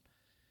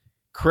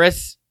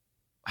Chris,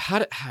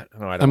 I'm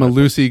I'm a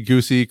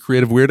loosey-goosey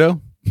creative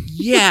weirdo.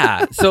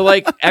 Yeah. So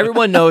like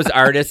everyone knows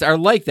artists are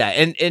like that.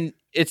 And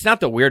it's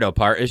not the weirdo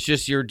part. It's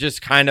just you're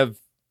just kind of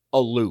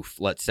aloof,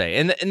 let's say.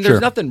 And there's Sure.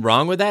 nothing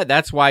wrong with that.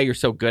 That's why you're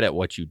so good at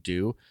what you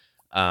do.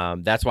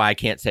 That's why I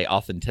can't say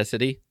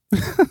authenticity.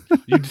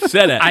 You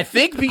said it. I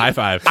think High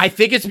five. I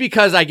think it's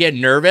because I get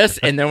nervous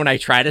and then when I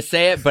try to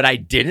say it, but I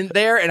didn't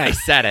there and I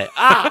said it.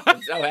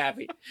 I'm so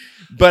happy.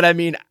 But I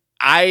mean,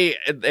 I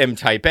am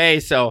type A,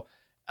 so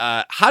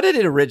how did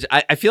it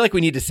originally? I feel like we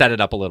need to set it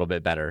up a little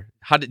bit better.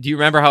 Do you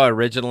remember how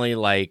originally,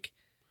 like,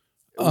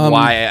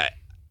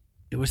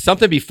 it was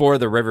something before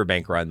the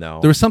Riverbank run, though?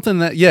 There was something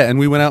that, yeah, and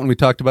we went out and we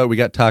talked about it. We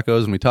got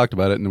tacos and we talked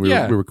about it, and we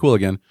were cool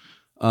again.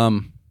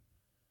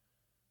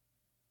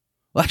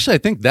 Well, actually, I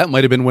think that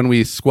might have been when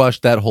we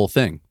squashed that whole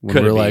thing. When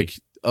Could we it were be? like,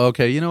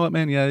 okay, you know what,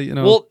 man? Yeah, you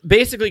know. Well,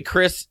 basically,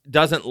 Chris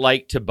doesn't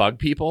like to bug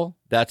people.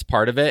 That's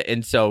part of it,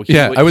 and so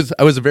I was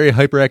a very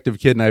hyperactive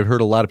kid, and I've heard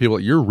a lot of people,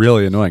 you're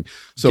really annoying.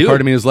 So Dude,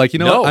 part of me is like, you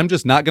know no. what? I'm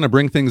just not going to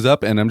bring things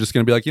up, and I'm just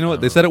going to be like, you know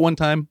what? They said it one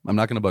time. I'm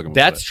not going to bug them.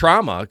 That's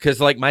trauma, because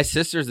like my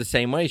sister's the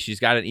same way. She's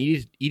got an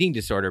eating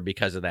disorder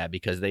because of that,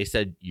 because they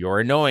said you're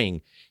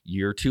annoying,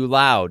 you're too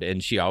loud,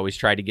 and she always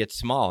tried to get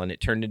small, and it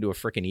turned into a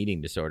freaking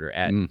eating disorder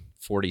at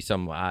 40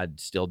 some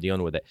odd, still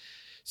dealing with it.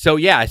 So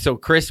yeah, so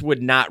Chris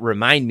would not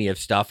remind me of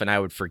stuff, and I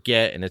would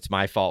forget, and it's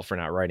my fault for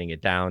not writing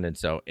it down. And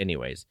so,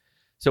 anyways,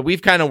 so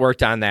we've kind of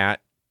worked on that,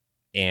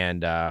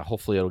 and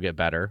hopefully it'll get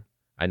better.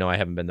 I know I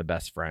haven't been the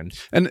best friend.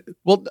 And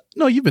well,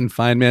 no, you've been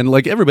fine, man.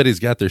 Like everybody's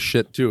got their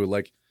shit too.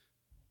 Like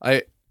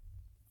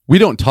we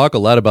don't talk a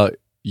lot about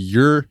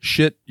your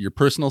shit, your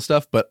personal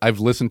stuff, but I've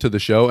listened to the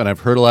show and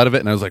I've heard a lot of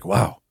it, and I was like,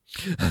 wow,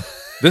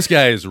 this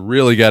guy has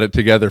really got it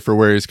together for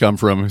where he's come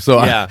from.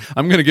 So Yeah.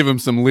 I'm going to give him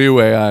some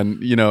leeway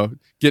on,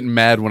 getting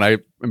mad when I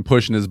am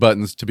pushing his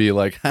buttons to be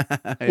like, hey,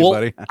 Well,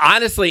 buddy.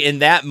 honestly, in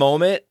that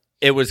moment,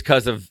 it was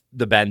because of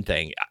the Ben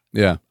thing.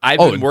 Yeah. I've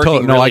been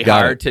working no, I really got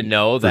hard it. to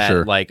know For that,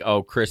 sure. like,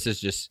 Chris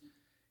is just,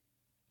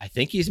 I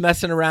think he's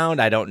messing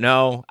around. I don't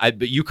know.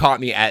 But you caught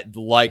me at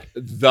like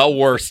the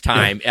worst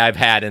time I've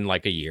had in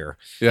like a year,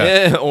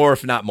 or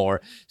if not more.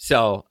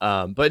 So,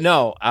 but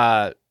no,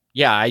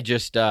 yeah, I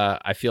just,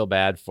 I feel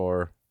bad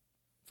for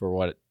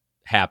what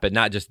happened,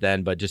 not just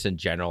then, but just in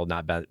general,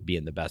 not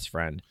being the best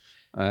friend.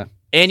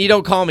 And you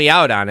don't call me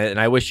out on it, and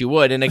I wish you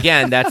would. And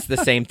again, that's the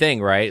same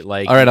thing, right?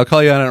 Like, All right, I'll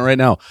call you on it right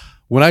now.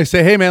 When I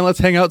say, hey, man, let's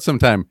hang out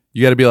sometime,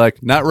 you got to be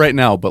like, not right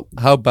now, but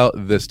how about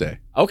this day?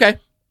 okay,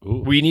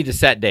 Ooh. we need to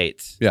set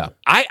dates. Yeah.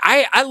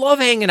 I love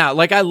hanging out.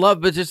 Like, I love,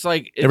 but just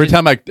like Every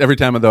time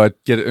though, I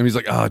get it, and he's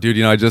like, oh, dude,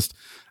 I just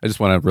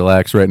want to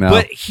relax right now.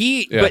 But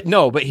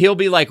he'll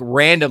be like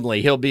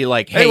randomly, he'll be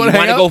like, hey, you wanna want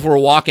hang to out? go for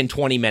a walk in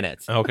 20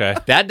 minutes? Okay.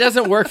 That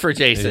doesn't work for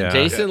Jason. Yeah.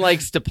 Jason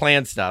likes to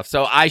plan stuff.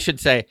 So I should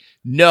say,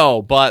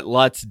 no, but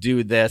let's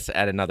do this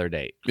at another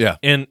date. yeah.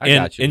 And I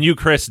got you. and you,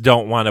 Chris,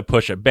 don't want to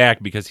push it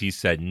back because he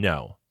said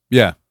no.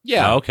 Yeah.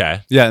 Yeah. Oh,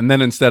 okay. Yeah. And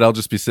then instead, I'll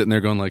just be sitting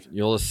there going like,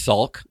 You'll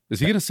sulk? is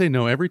he going to say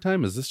no every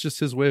time? Is this just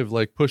his way of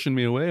like pushing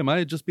me away? Am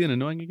I just being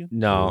annoying again?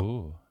 No,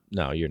 Ooh.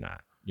 no, you're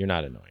not. You're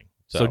not annoying.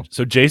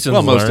 So Jason's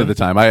Well, most learned. of the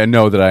time. I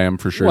know that I am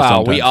for sure. well,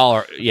 sometimes. we all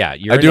are. Yeah,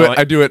 you're I do annoying. it.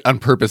 I do it on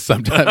purpose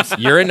sometimes.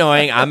 You're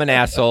annoying. I'm an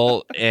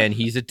asshole, and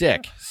he's a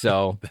dick.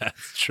 So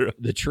That's true.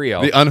 the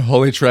trio. The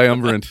unholy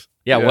triumvirate.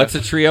 yeah, what's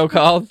a trio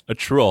called? A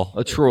troll.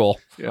 A truel.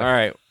 Yeah. All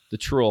right, the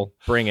truel.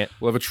 Bring it.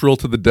 We'll have a troll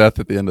to the death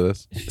at the end of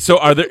this. So,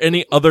 are there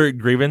any other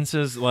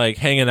grievances like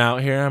hanging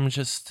out here? I'm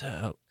just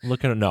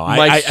looking. No, Mike's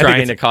I think trying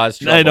it's- to cause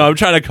trouble. I know. I'm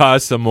trying to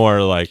cause some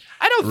more like.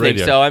 I don't think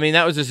radio. so. I mean,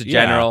 that was just a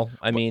Yeah. general.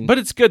 I mean, But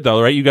it's good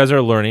though, right? You guys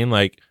are learning.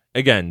 Like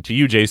again, to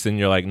you, Jason,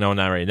 you're like, no,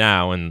 not right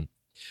now, and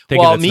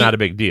thinking Well, it's me- not a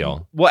big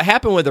deal. what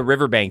happened with the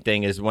Riverbank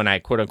thing is when I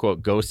quote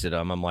unquote ghosted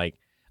him, I'm like,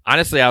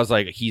 honestly, I was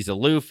like, he's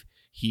aloof.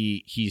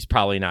 He's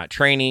probably not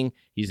training.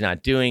 He's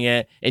not doing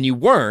it. And you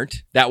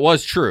weren't. That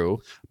was true.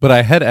 But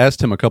I had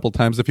asked him a couple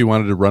times if he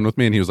wanted to run with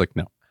me, and he was like,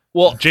 no.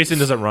 Well, Jason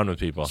doesn't run with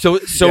people. so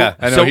yeah,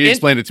 I know. so he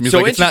explained it to me. He's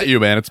like, it's not you,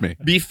 man. It's me.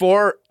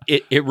 Before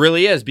it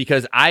really is,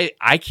 because I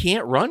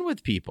can't run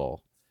with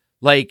people.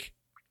 Like,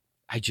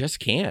 I just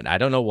can't. I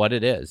don't know what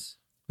it is.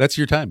 That's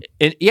your time.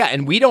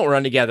 And we don't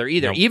run together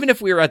either. Nope. Even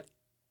if we were at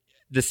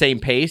the same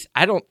pace,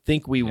 I don't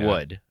think we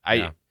would.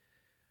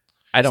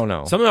 I don't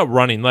know. Something about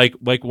running, like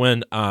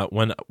when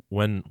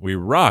we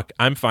ruck,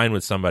 I'm fine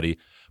with somebody.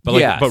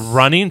 But but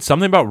running,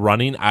 something about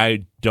running,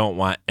 I don't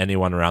want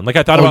anyone around. Like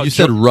I thought about you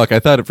said ruck.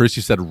 I thought at first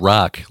you said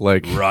rock,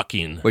 like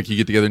rucking. like you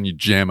get together and you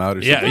jam out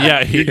or something.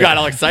 Yeah. You got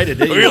all excited,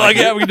 didn't you? You're like,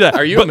 yeah, we can do that.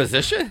 Are you a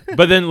musician?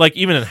 But then, like,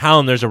 even in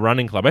Howland, there's a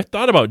running club. I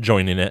thought about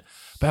joining it,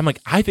 but I'm like,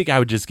 I think I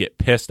would just get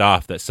pissed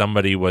off that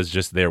somebody was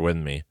just there with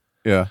me.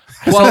 Yeah.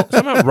 Well,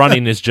 somehow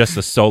running is just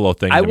a solo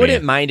thing. I to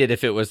wouldn't me. mind it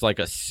if it was like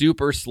a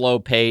super slow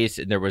pace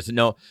and there was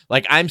no,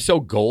 like, I'm so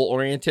goal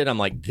oriented. I'm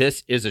like,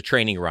 this is a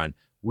training run.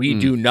 We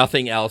do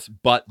nothing else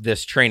but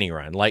this training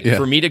run. Like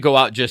for me to go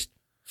out just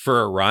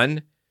for a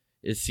run,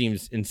 it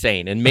seems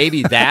insane. And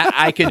maybe that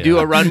I could do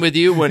a run with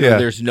you when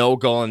there's no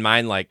goal in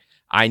mind. Like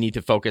I need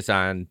to focus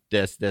on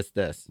this.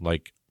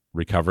 Like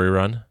recovery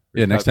run.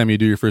 Yeah, next time you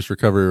do your first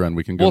recovery run,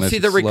 we can go. Well, nice see,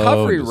 and the slow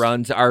recovery and just-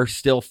 runs are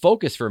still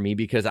focused for me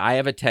because I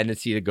have a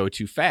tendency to go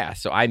too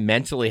fast. So I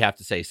mentally have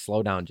to say,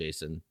 slow down,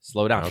 Jason.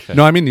 Slow down. Okay.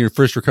 No, I mean your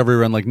first recovery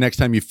run. Like next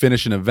time you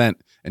finish an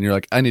event and you're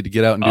like, I need to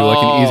get out and do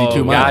like an easy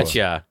 2 miles.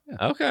 Gotcha.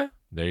 Okay.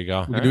 There you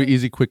go. We can do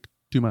easy, quick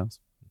 2 miles.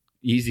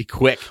 Easy,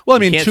 quick. Well, I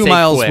mean, You can't 2 say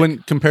miles quick. when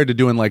compared to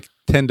doing like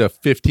 10 to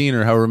 15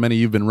 or however many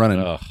you've been running,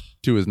 Ugh.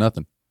 2 is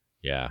nothing.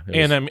 Yeah.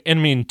 And I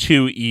mean,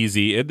 too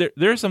easy.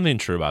 There's something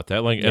true about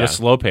that. Like at a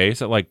slow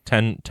pace, at like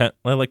 10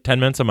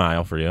 minutes a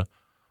mile for you.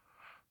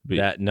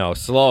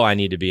 slow. I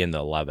need to be in the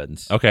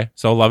 11s. Okay,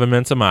 so 11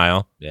 minutes a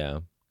mile. Yeah.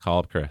 Call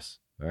up Chris.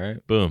 All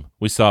right. Boom.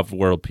 We solved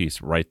world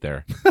peace right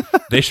there.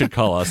 They should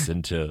call us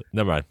into.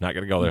 Never mind. Not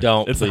gonna go there.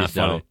 Don't, It's please not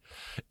funny. don't.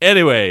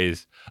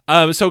 Anyways,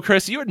 so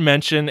Chris, you had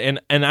mentioned, and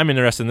I'm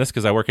interested in this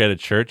because I work at a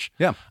church.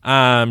 Yeah.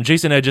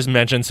 Jason had just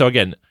mentioned. So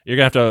again, you're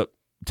gonna have to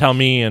tell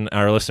me and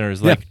our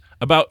listeners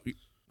about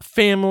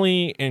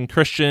family and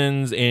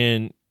Christians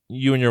and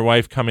you and your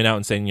wife coming out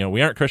and saying,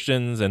 we aren't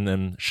Christians, and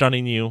then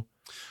shunning you.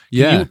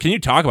 Yeah. Can you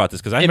talk about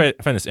this? Because I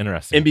find this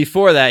interesting. And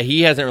before that,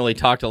 he hasn't really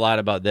talked a lot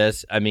about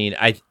this. I mean,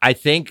 I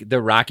think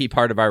the rocky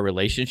part of our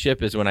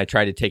relationship is when I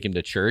tried to take him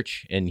to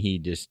church, and he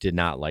just did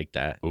not like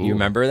that. Ooh. Do you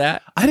remember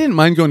that? I didn't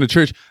mind going to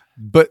church,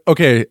 but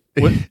okay,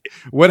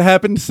 what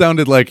happened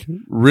sounded like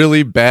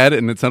really bad,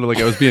 and it sounded like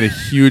I was being a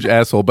huge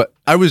asshole. But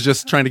I was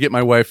just trying to get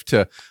my wife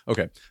to.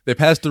 Okay, they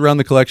passed around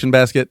the collection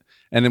basket,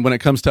 and then when it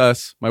comes to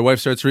us, my wife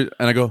starts and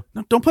I go,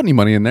 "No, don't put any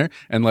money in there."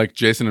 And like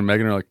Jason and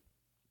Megan are like,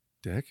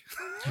 "Dick."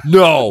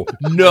 No,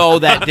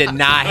 that did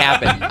not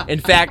happen. In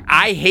fact,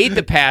 I hate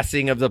the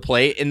passing of the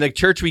plate, and the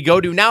church we go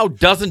to now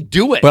doesn't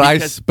do it. But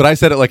I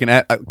said it like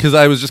because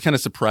I was just kind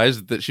of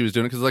surprised that she was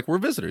doing it because like we're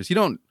visitors. You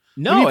don't.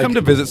 No, when you come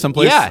to visit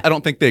someplace, yeah. I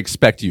don't think they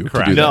expect you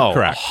Correct. to do that. No,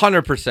 Correct.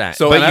 100%.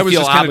 So But and you I was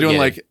feel just kind of doing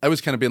obligated. like I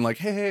was kind of being like,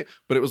 hey,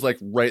 but it was like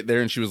right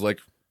there, and she was like,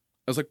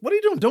 I was like, what are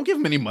you doing? Don't give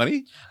him any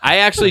money. I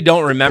actually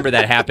don't remember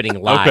that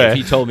happening live. Okay.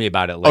 He told me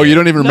about it later. Oh, you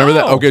don't even remember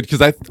that? No. Oh, good, because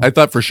I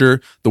thought for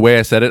sure the way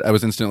I said it, I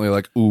was instantly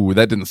like, ooh,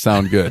 that didn't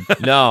sound good.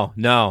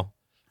 No.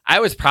 I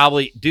was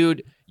probably,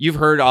 dude, you've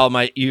heard a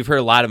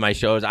lot of my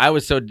shows. I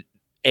was so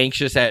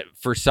anxious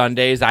for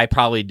Sundays. I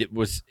probably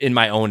was in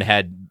my own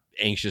head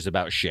anxious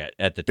about shit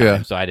at the time.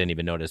 Yeah. So I didn't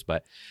even notice,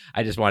 but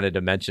I just wanted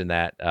to mention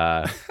that.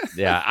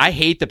 Yeah, I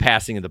hate the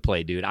passing of the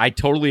play, dude. I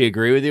totally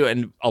agree with you.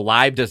 And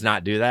Alive does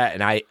not do that.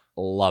 And I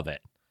love it.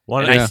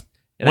 One And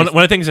of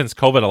the things since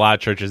COVID, a lot of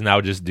churches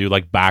now just do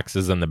like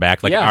boxes in the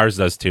back, like ours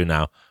does too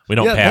now. We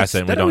don't pass it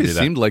and we don't do always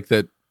that. seemed like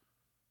that.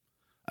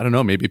 I don't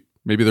know.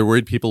 Maybe they're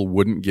worried people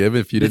wouldn't give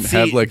if you didn't See,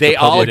 have like they the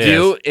all public.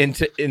 do, and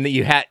that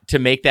you had to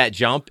make that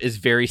jump is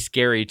very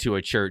scary to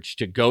a church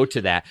to go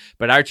to that.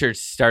 But our church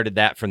started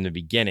that from the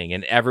beginning,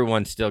 and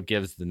everyone still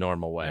gives the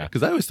normal way.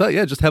 Because I always thought,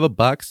 just have a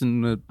box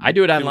and I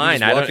do it people online.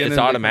 just walk in It's and-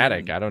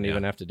 automatic. I don't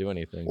even have to do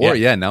anything. Or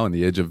now in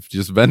the age of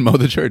just Venmo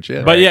the church.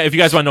 Yeah, But yeah, if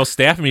you guys want to know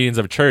staff meetings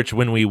of church,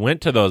 when we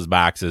went to those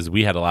boxes,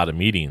 we had a lot of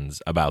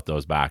meetings about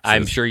those boxes.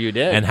 I'm sure you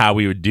did. And how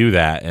we would do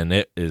that. And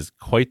it is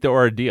quite the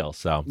ordeal.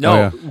 So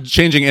no,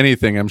 changing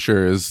anything, I'm sure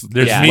is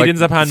there's Yeah.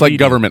 meetings upon it's like meetings.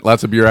 government,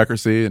 lots of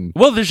bureaucracy and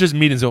Well, there's just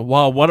meetings.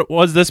 Well, what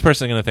was this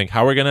person going to think?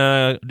 How are we going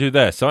to do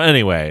this? So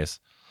anyways,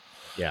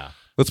 yeah.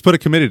 let's put a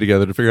committee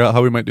together to figure out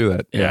how we might do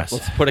that. yes.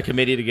 Let's put a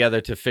committee together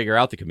to figure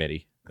out the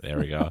committee. There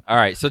we go. All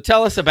right. So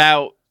tell us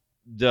about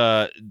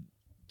the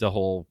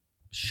whole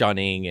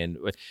shunning, and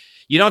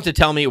you don't have to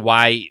tell me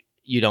why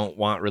you don't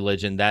want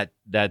religion. That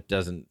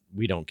doesn't.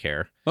 We don't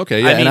care.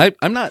 Okay, yeah, I mean-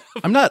 and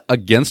I'm not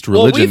against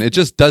Well, religion. we've- It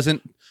just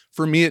doesn't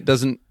for me. It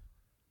doesn't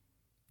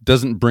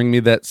bring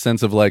me that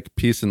sense of like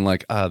peace and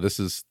like this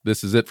is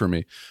it for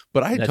me.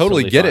 But I That's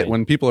totally totally get it fine.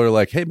 when people are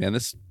like, hey man,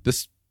 this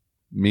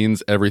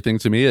means everything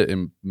to me. It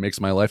makes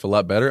my life a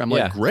lot better. I'm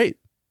Yeah. like, great.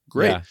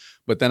 Yeah.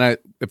 But then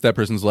if that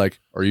person's like,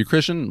 are you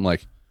Christian? I'm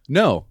like,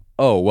 no.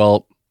 Oh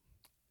well,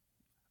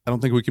 I don't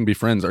think we can be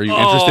friends. Are you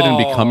interested in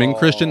becoming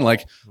Christian?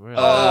 Like,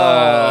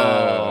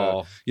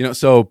 Oh.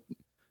 so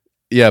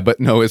yeah, but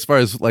no, as far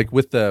as like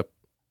with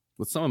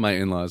some of my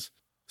in-laws,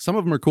 some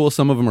of them are cool,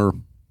 some of them are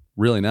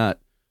really not.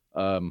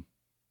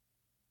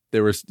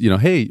 they were, you know,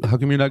 hey, how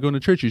come you're not going to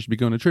church? You should be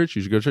going to church.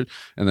 You should go to church.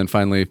 And then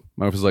finally,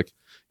 my wife was like,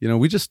 you know,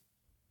 we just,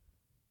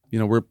 you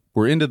know,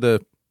 we're into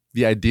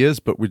the ideas,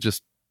 but we're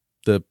just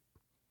the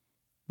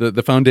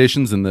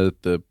foundations and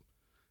the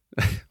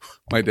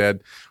my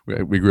dad,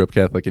 we grew up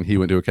Catholic, and he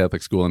went to a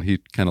Catholic school, and he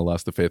kind of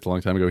lost the faith a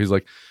long time ago. He's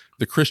like,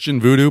 the Christian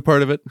voodoo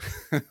part of it.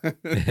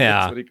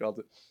 That's what he called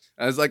it.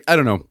 I was like, I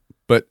don't know,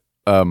 but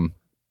I don't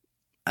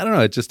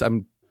know.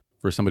 I'm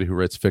for somebody who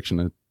writes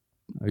fiction,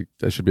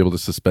 I should be able to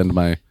suspend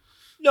my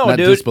not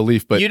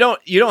disbelief, but you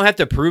don't have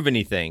to prove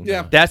anything.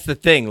 Yeah, that's the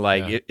thing.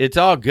 Like it's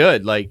all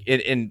good. Like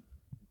in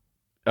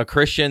a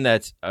Christian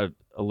that's a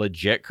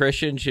legit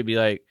Christian should be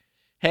like,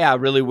 hey, I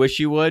really wish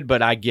you would,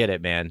 but I get it,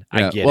 man.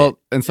 I get it. Well,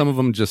 and some of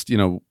them just, you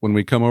know, when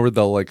we come over,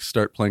 they'll like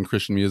start playing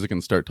Christian music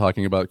and start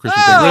talking about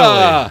Christian things.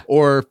 Really?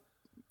 Or,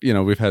 you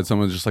know, we've had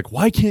someone just like,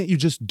 why can't you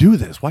just do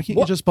this? Why can't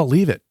you just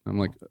believe it? I'm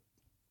like,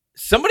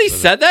 somebody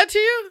said that to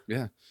you?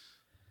 Yeah.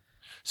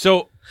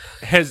 So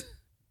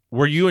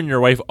were you and your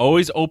wife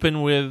always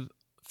open with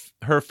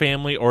her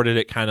family, or did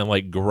it kind of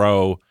like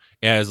grow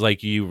as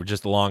like you were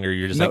just longer?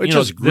 You're just no, like, it you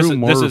just know, grew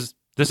more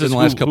this is in the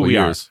last couple of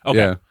years. Okay.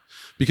 Yeah.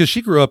 Because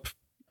she grew up,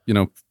 you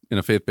know, in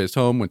a faith-based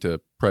home, went to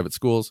private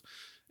schools,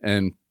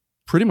 and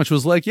pretty much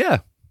was like, yeah.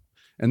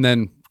 And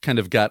then kind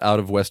of got out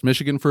of West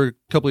Michigan for a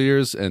couple of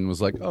years and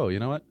was like, oh, you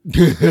know what?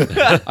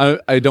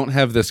 I don't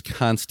have this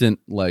constant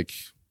like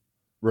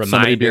reminder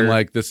somebody being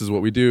like, this is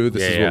what we do.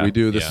 This is what we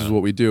do. This is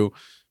what we do.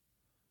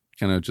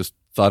 Kind of just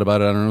thought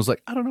about it and I was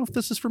like, I don't know if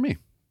this is for me.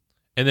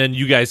 And then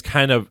you guys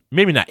kind of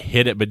maybe not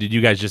hit it, but did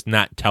you guys just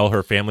not tell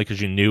her family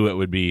because you knew it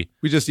would be?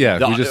 We just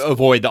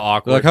avoid the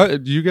awkward. Like, how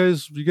do you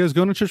guys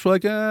going to church? We're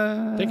like,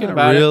 thinking not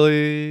about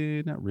really,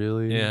 it. Not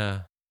really.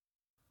 Yeah.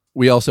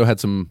 We also had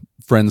some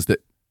friends that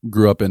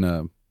grew up in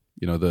the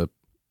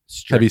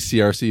heavy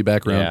CRC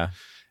background,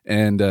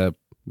 and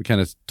we kind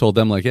of told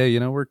them like, hey, you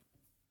know, we're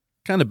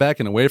kind of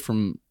backing away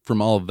from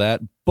all of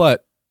that,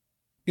 but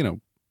you know,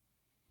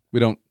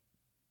 we don't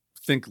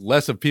think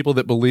less of people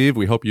that believe.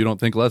 We hope you don't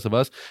think less of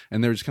us.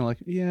 And they were just kind of like,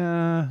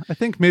 yeah, I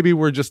think maybe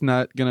we're just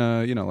not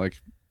gonna, you know, like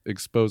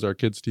expose our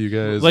kids to you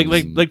guys.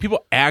 Like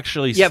people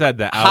actually said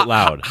that out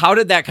loud. How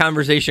did that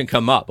conversation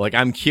come up? Like,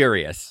 I'm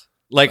curious.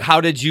 Like,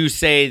 how did you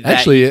say that?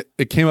 Actually,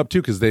 it came up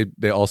too because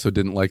they also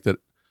didn't like that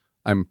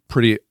I'm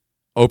pretty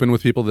open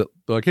with people that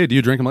they're like, hey, do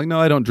you drink? I'm like, no,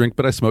 I don't drink,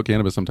 but I smoke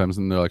cannabis sometimes.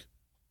 And they're like,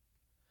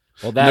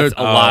 well, that's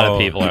a lot of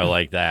people are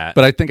like that.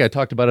 But I think I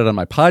talked about it on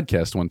my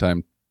podcast one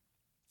time.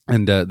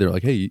 And they're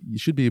like, hey, you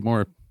should be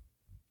more.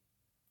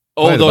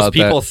 Oh, those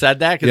people said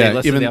that because they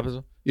listened to the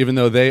episode? Even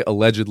though they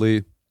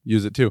allegedly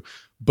use it too.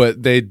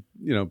 But they,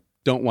 you know,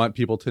 don't want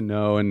people to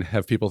know and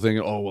have people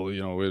thinking, oh, well,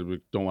 you know, we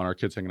don't want our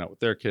kids hanging out with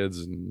their kids.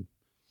 And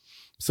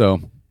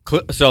so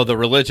the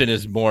religion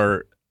is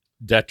more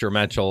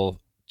detrimental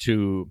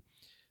to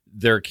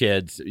their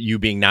kids, you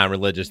being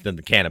non-religious, than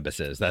the cannabis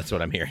is. That's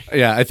what I'm hearing.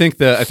 Yeah, I think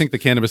the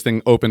cannabis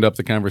thing opened up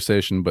the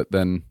conversation, but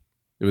then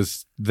it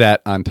was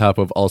that on top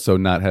of also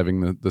not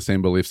having the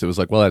same beliefs. It was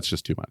like, well, that's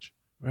just too much.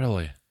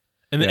 Really?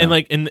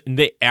 And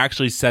they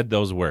actually said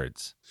those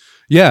words.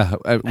 Yeah,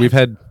 we've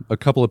had a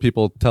couple of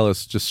people tell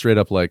us just straight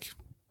up, like,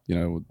 you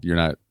know, you're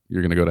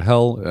going to go to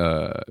hell.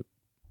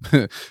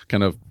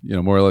 Kind of, you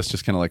know, more or less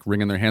just kind of like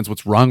wringing their hands.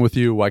 What's wrong with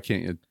you? Why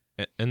can't you?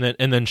 And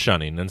then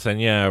shunning and saying,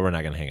 yeah, we're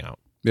not going to hang out.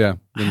 Yeah,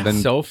 and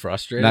then so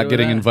frustrated. Not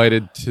getting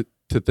invited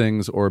to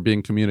things or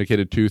being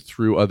communicated to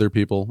through other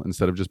people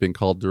instead of just being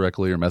called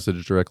directly or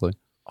messaged directly.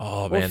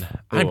 Oh, man,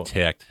 I'm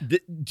ticked.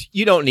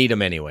 You don't need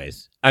them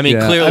anyways. I mean,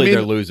 clearly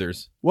they're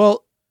losers.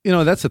 Well, you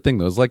know, that's the thing,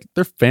 though. It's like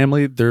their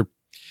family, they're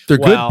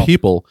good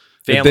people.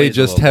 They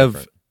just have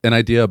different. An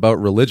idea about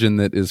religion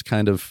that is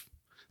kind of...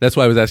 That's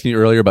why I was asking you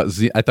earlier about...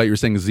 I thought you were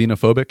saying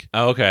xenophobic.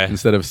 Oh, okay.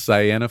 Instead of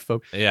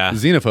cyanophobic. Yeah.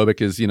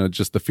 Xenophobic is, you know,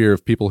 just the fear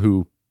of people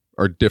who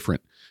are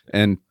different.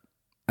 And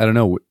I don't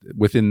know,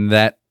 within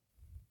that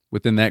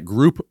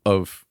group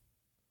of,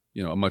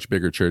 you know, a much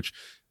bigger church,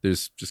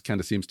 there's just kind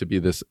of seems to be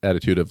this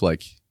attitude of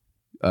like,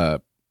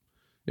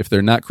 if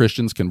they're not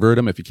Christians, convert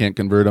them. If you can't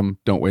convert them,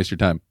 don't waste your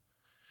time.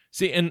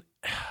 See, and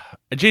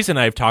Jason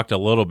and I have talked a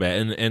little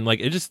bit, and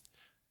like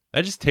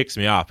that just ticks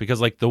me off because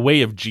like the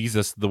way of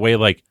Jesus, the way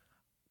like,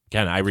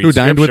 again, I read who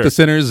dined scripture. with the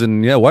sinners,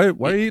 and why are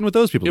you eating with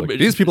those people? Like,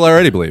 these people I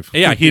already believe.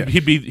 Yeah, he'd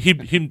be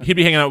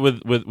hanging out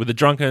with the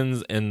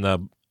drunkens and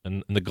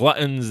the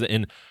gluttons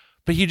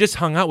but he just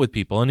hung out with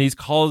people, and he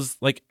calls,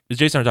 like, as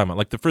Jason and I are talking about,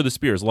 like the fruit of the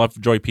Spirit is love,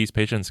 joy, peace,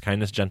 patience,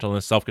 kindness,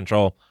 gentleness,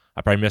 self-control.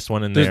 I probably missed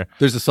one in there.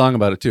 There's a song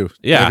about it too.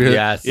 Yeah,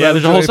 yes. Yeah,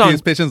 there's a whole song.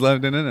 Peace, patience,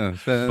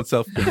 love,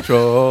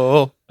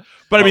 self-control.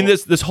 But I mean,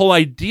 this whole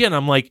idea, and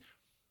I'm like,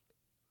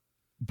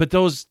 but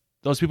those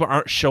people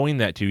aren't showing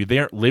that to you. They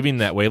aren't living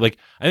that way. Like,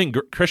 I think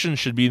Christians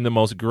should be the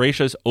most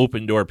gracious,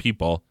 open door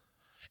people.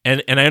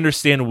 And I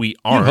understand we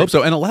aren't. I hope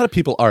so. And a lot of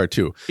people are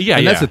too. Yeah,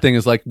 and that's the thing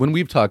is, like, when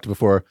we've talked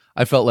before,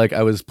 I felt like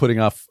I was putting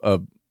off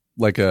a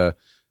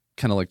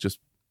kind of like just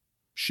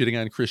shitting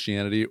on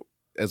Christianity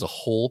as a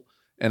whole.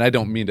 And I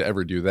don't mean to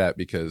ever do that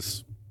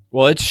because...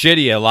 Well, it's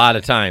shitty a lot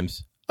of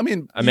times. I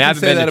mean, I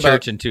haven't been to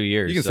church in 2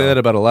 years. You can say that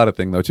about a lot of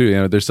things, though, too. You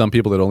know, there's some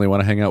people that only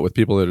want to hang out with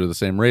people that are the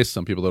same race.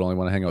 Some people that only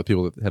want to hang out with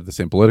people that have the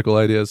same political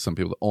ideas. Some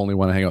people that only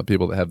want to hang out with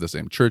people that have the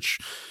same church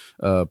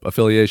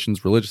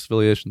affiliations, religious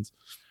affiliations.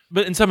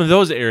 But in some of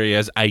those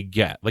areas, I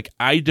get. Like,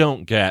 I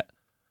don't get.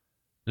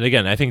 And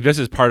again, I think this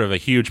is part of a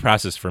huge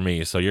process for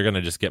me. So you're going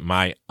to just get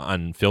my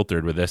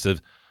unfiltered with this.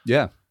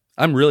 Yeah,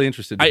 I'm really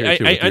interested to hear,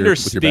 too, I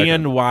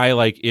understand why,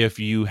 like, if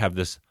you have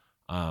this,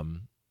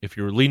 if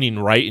you're leaning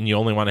right and you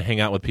only want to hang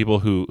out with people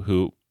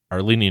who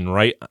are leaning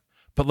right,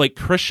 but like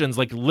Christians,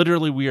 like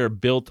literally we are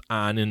built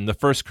on, and the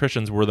first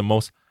Christians were the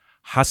most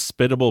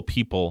hospitable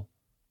people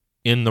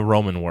in the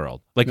Roman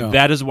world. Like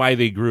that is why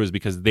they grew, is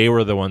because they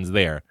were the ones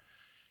there.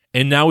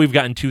 And now we've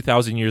gotten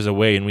 2,000 years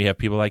away, and we have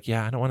people like,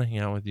 yeah, I don't want to hang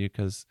out with you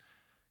because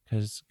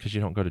you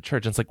don't go to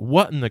church. And it's like,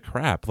 what in the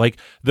crap? Like,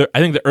 I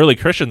think the early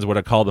Christians would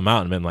have called them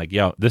out and been like,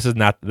 yo, this is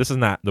not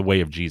the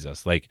way of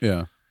Jesus. Like,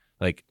 yeah.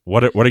 Like,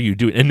 what are you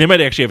doing? And they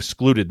might actually have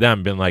excluded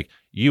them, been like,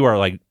 you are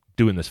like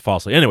doing this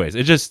falsely. Anyways,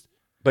 it just.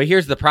 But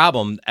here's the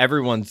problem.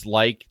 Everyone's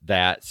like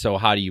that. So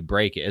how do you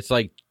break it? It's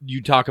like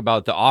you talk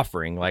about the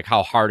offering, like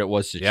how hard it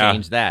was to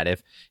change that.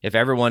 If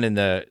everyone in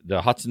the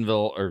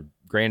Hudsonville or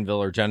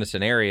Granville or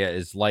Jenison area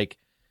is like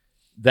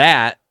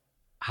that,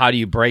 how do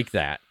you break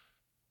that?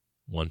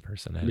 One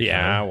person at a time.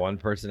 Yeah, one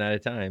person at a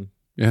time.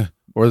 Yeah.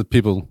 Or the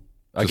people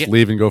just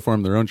leave and go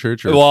form their own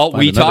church. Or well,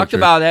 we talked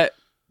about it.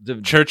 The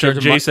Church of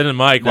Jason and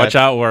Mike. Watch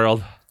out,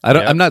 world.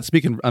 I'm not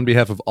speaking on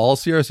behalf of all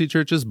CRC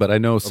churches, but I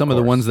know some of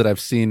the ones that I've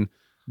seen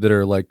that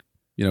are like,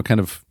 you know, kind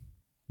of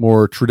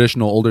more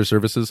traditional older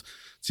services.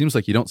 It seems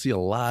like you don't see a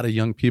lot of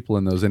young people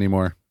in those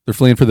anymore. They're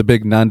fleeing for the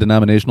big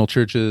non-denominational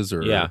churches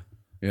or Yeah.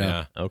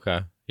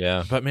 Okay.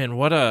 Yeah. But man,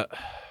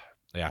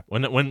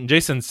 when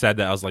Jason said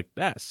that, I was like,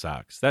 that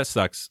sucks.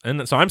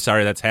 And so I'm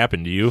sorry that's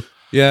happened to you.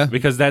 Yeah.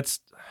 Because that's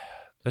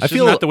just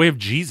not the way of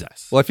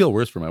Jesus. Well, I feel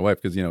worse for my wife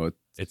because, you know,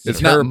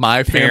 it's her not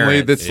my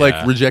family parents, that's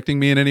like rejecting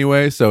me in any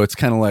way. So it's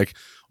kind of like,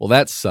 well,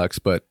 that sucks,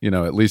 but you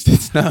know, at least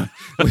it's not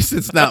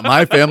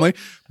my family.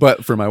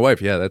 But for my wife,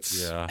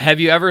 that's. Yeah. Have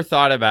you ever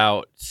thought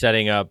about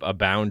setting up a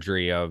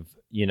boundary of,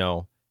 you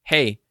know,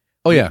 hey?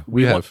 Oh yeah,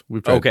 we've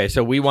tried. Okay,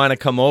 so we want to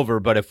come over,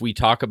 but if we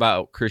talk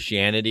about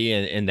Christianity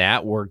and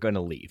that, we're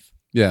gonna leave.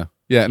 Yeah,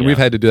 and we've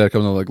had to do that.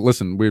 Coming like,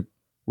 listen, we're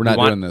not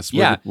doing this.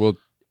 We'll.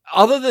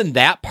 Other than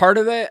that part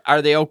of it,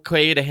 are they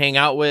okay to hang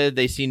out with?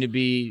 They seem to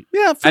be.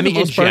 Yeah, I mean,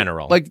 in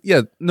general, like,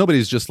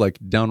 nobody's just like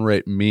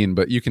downright mean,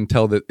 but you can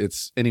tell that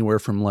it's anywhere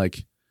from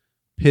like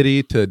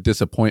pity to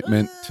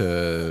disappointment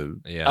to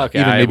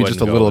even maybe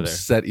just a little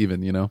upset,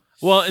 even, you know.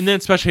 Well, and then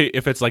especially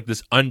if it's like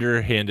this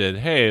underhanded,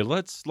 hey,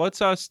 let's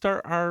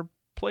start our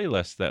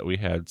playlist that we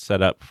had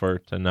set up for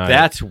tonight.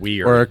 That's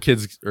weird. Or our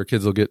kids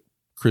will get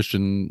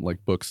Christian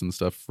like books and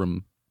stuff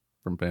from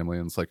family,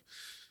 and it's like.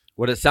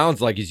 What it sounds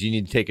like is you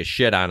need to take a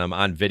shit on them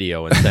on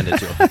video and send it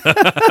to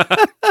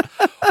them.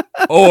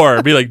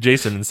 Or be like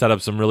Jason and set up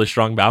some really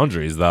strong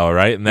boundaries, though,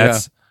 right? And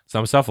that's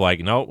some stuff like,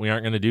 no, we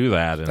aren't going to do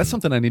that. And that's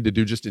something I need to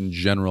do just in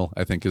general,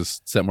 I think,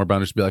 is set more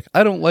boundaries. Be like,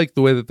 I don't like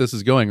the way that this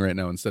is going right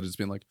now, instead of just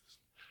being like,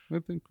 I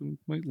think we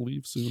might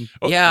leave soon.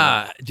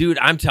 Yeah, dude,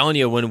 I'm telling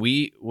you,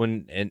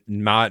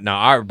 now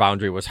our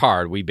boundary was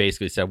hard. We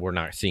basically said we're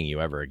not seeing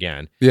you ever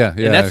again. Yeah.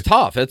 And that's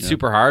tough. That's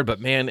super hard. But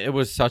man, it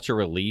was such a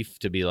relief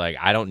to be like,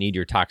 I don't need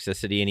your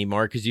toxicity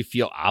anymore, because you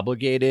feel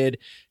obligated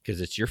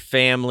because it's your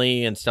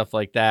family and stuff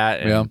like that.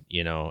 And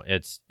you know,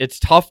 it's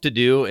tough to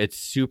do. It's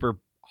super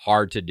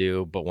hard to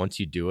do, but once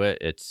you do it,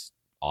 it's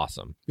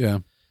awesome. Yeah.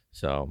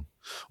 So,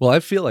 well, I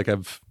feel like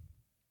I've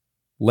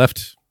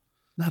left.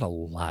 Not a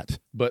lot,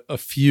 but a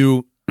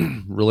few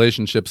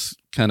relationships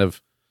kind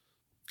of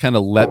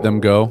let them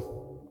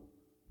go,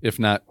 if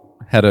not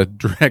had a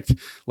direct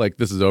like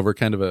this is over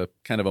kind of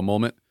a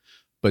moment.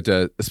 But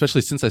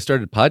especially since I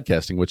started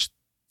podcasting, which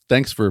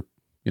thanks for,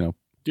 you know,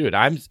 dude,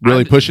 I'm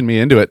pushing me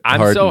into it.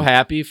 I'm so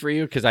happy for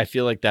you, because I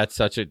feel like that's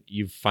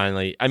you've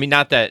finally. I mean,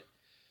 not that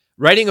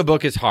writing a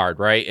book is hard,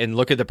 right? And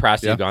look at the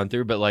process you've gone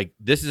through, but like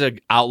this is an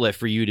outlet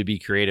for you to be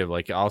creative.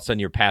 Like all of a sudden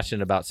you're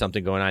passionate about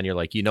something going on. You're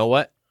like, you know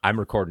what? I'm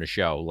recording a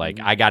show. Like,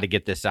 I got to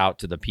get this out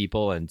to the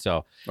people. And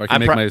so I can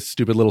make my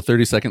stupid little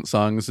 30-second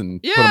songs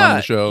and put them on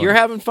the show. You're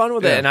having fun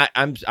with it.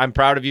 And I'm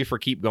proud of you for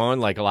keep going.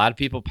 Like a lot of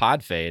people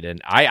pod fade.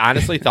 And I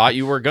honestly thought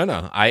you were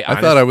gonna.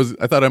 I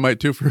thought I might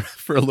too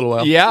for a little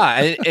while.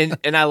 Yeah.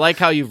 And I like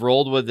how you've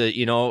rolled with it.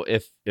 You know,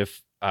 if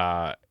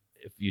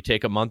you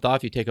take a month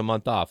off, you take a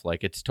month off.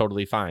 Like, it's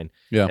totally fine.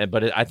 Yeah.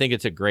 But I think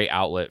it's a great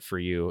outlet for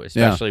you,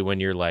 especially when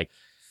you're like,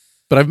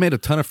 but I've made a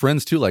ton of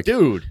friends too. Like,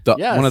 dude,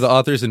 one of the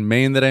authors in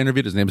Maine that I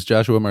interviewed, his name is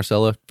Joshua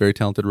Marcella, very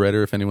talented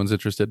writer. If anyone's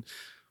interested,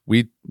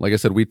 like I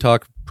said, we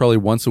talk probably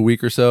once a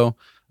week or so.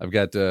 I've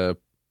got a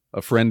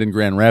friend in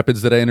Grand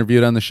Rapids that I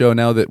interviewed on the show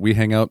now that we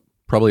hang out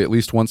probably at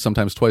least once,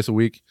 sometimes twice a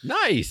week.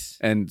 Nice.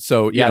 And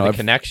so, the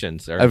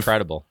connections are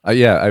incredible.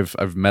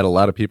 I've met a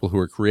lot of people who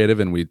are creative,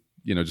 and we,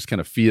 you know, just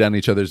kind of feed on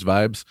each other's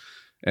vibes,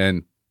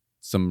 and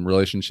some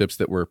relationships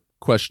that were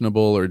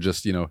questionable or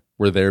just, you know,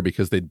 were there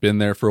because they'd been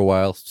there for a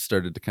while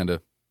started to kind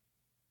of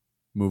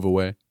move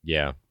away.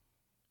 Yeah.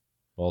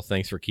 Well,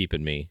 thanks for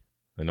keeping me.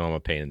 I know I'm a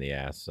pain in the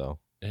ass, so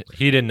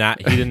He did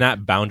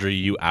not boundary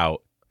you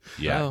out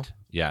yet. Oh.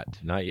 Yet.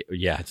 not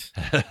yet.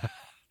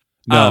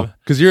 No,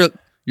 because you're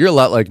a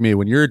lot like me.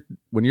 When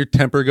your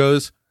temper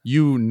goes,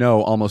 you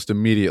know almost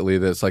immediately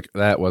that it's like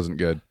that wasn't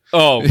good.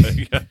 Oh,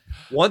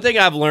 one thing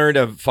I've learned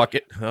of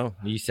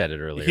you said it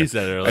earlier. He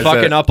said it earlier.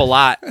 Fucking up a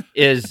lot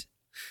is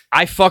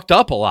I fucked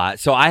up a lot,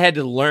 so I had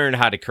to learn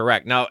how to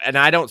correct. Now, and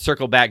I don't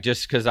circle back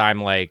just because I'm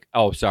like,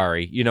 oh,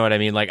 sorry. You know what I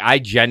mean? Like, I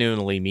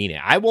genuinely mean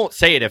it. I won't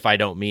say it if I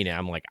don't mean it.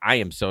 I'm like, I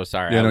am so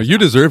sorry. Yeah, no, you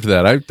deserved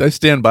that. I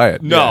stand by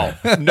it. No,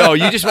 no,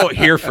 you just won't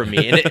hear from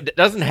me. And it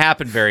doesn't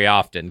happen very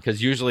often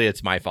because usually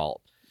it's my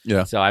fault.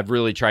 Yeah. So I've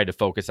really tried to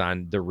focus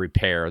on the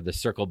repair, the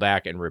circle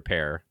back and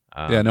repair.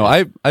 Yeah, no,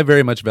 I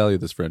very much value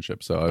this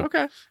friendship. So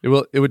Okay.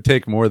 it would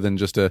take more than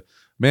just a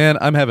man.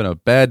 I'm having a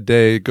bad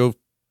day. Go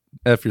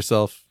F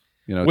yourself.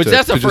 You know, Which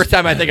that's the to first just-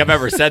 time I think I've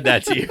ever said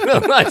that to you.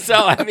 So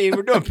I mean,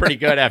 we're doing pretty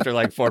good after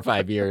like 4 or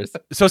 5 years.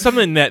 So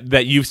something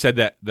that you've said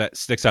that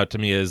sticks out to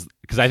me is,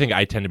 because I think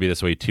I tend to be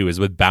this way too, is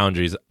with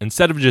boundaries.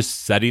 Instead of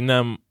just setting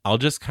them, I'll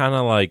just kind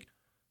of like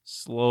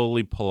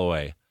slowly pull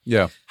away.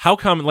 Yeah. How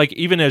come, like,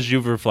 even as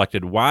you've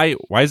reflected, why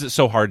is it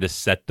so hard to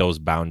set those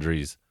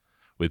boundaries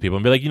with people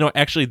and be like,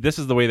 actually, this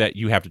is the way that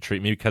you have to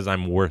treat me because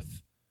I'm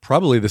worth.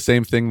 Probably the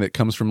same thing that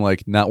comes from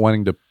like not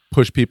wanting to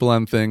push people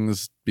on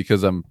things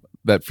because I'm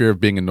that fear of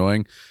being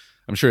annoying.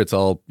 I'm sure it's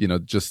all,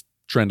 just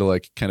trying to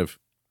like kind of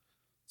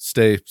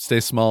stay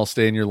small,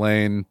 stay in your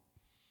lane,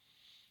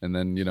 and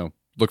then,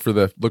 look for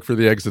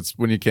the exits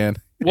when you can.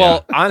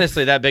 Well,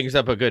 honestly, that brings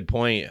up a good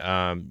point.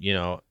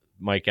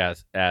 Mike,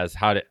 as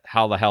how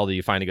the hell do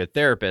you find a good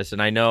therapist? And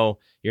I know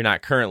you're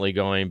not currently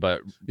going,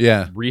 but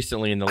Yeah.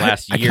 recently in the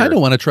last I year, kind of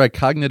want to try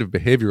cognitive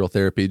behavioral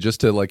therapy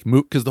just to like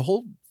move, because the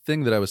whole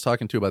thing that I was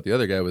talking to about the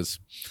other guy was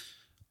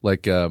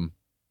like,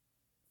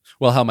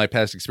 how my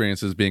past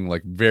experiences being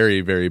like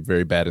very, very,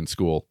 very bad in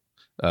school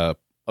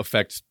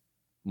affect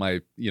my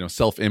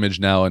self-image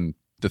now and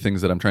the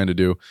things that I'm trying to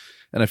do.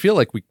 And I feel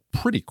like we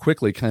pretty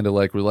quickly kind of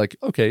like we're like,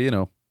 okay,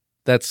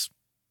 that's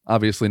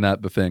obviously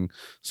not the thing,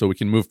 so we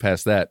can move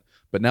past that.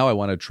 But now I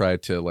want to try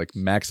to like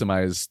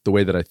maximize the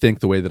way that I think,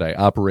 the way that I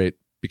operate,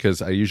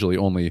 because I usually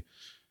only,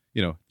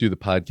 do the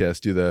podcast,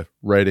 do the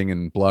writing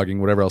and blogging,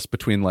 whatever else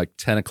between like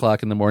 10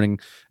 o'clock in the morning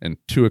and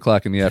 2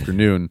 o'clock in the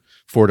afternoon,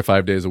 4 to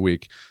 5 days a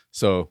week.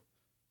 So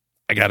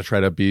I got to try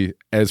to be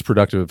as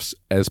productive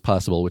as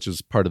possible, which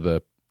is part of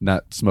the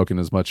not smoking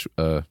as much,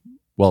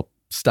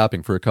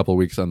 stopping for a couple of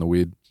weeks on the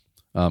weed.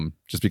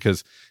 Just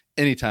because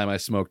anytime I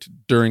smoked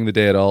during the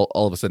day at all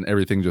of a sudden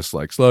everything just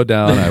like slowed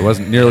down. I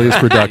wasn't nearly as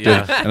productive.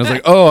 Yeah. And I was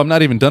like, oh, I'm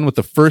not even done with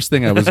the first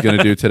thing I was going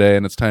to do today.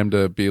 And it's time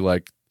to be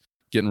like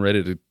getting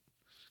ready to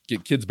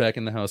get kids back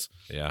in the house.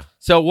 Yeah.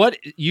 So what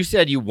you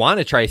said you want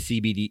to try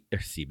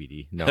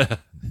CBD? No,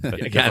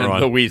 Different the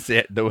one. we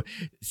said the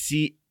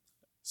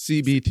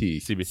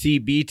CBT.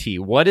 CBT.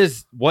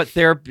 What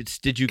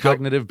therapist did you go?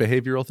 Cognitive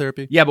behavioral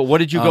therapy. Yeah, but what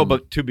did you go Um,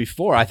 to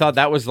before? I thought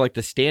that was like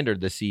the standard,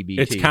 the CBT.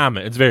 It's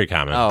common. It's very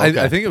common. Oh, okay.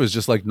 I think it was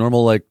just like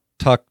normal, like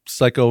talk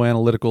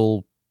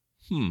psychoanalytical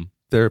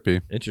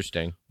therapy.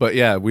 Interesting. But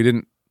yeah, we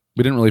didn't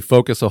really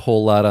focus a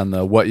whole lot on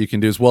the what you can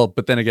do as well.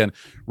 But then again,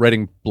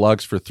 writing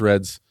blogs for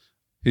Threads,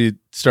 he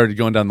started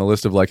going down the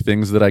list of like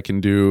things that I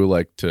can do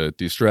like to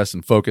de-stress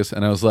and focus.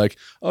 And I was like,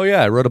 oh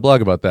yeah, I wrote a blog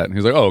about that. And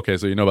he's like, oh, okay,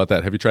 so you know about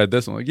that. Have you tried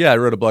this? I'm like, yeah, I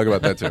wrote a blog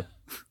about that too.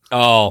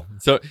 Oh,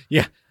 so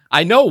yeah,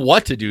 I know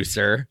what to do,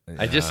 sir.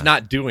 I'm just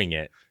not doing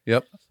it.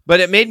 Yep. But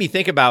it made me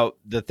think about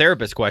the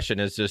therapist question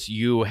is just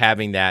you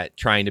having that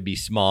trying to be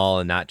small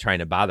and not trying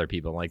to bother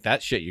people. Like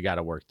that shit you got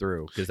to work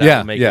through because that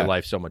will make your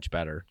life so much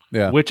better.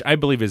 Yeah. Which I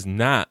believe is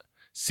not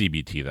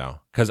CBT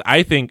though, because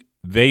I think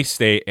they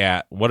stay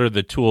at what are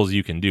the tools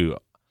you can do.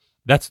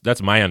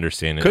 That's my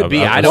understanding. Could of,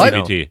 be. of I the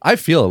don't CBT. I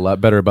feel a lot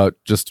better about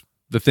just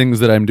the things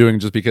that I'm doing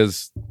just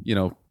because,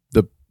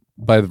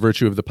 by the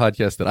virtue of the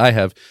podcast that I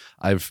have,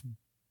 I've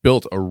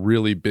built a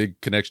really big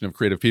connection of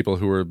creative people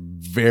who are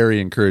very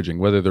encouraging,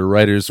 whether they're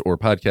writers or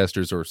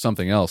podcasters or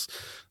something else.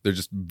 They're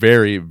just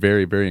very,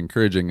 very, very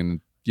encouraging. And,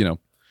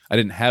 I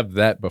didn't have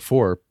that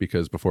before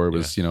because before it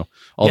was,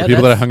 all the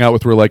people that I hung out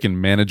with were like in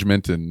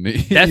management and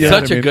That's you know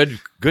such what I a mean?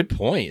 good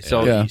point.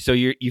 So Yeah. so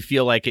you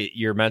feel like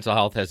your mental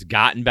health has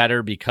gotten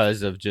better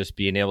because of just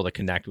being able to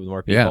connect with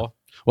more people.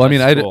 Yeah. Well, I mean,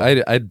 That's cool.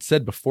 I'd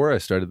said before I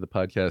started the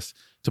podcast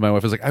to my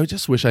wife, I was like, I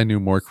just wish I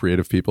knew more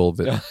creative people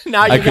that,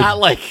 Now you I could- got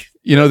like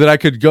that I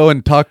could go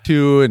and talk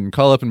to and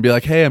call up and be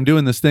like, hey, I'm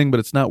doing this thing,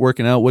 but it's not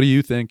working out. What do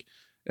you think?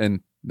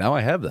 And now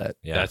I have that.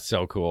 Yeah. that's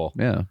so cool.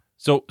 Yeah.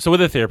 So with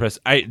a therapist,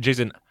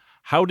 Jason,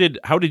 how did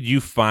you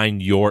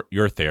find your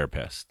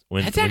therapist?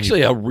 That's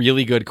actually a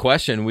really good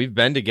question. We've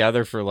been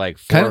together for like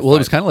 4 Kind or of, well, it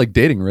was 5 kind of like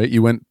dating, right?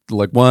 You went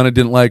like one I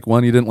didn't like,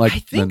 one you didn't like. I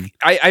think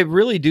I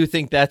really do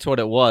think that's what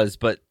it was,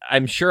 but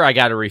I'm sure I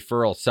got a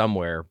referral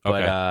somewhere.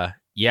 But Okay.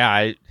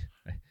 yeah,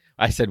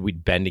 I said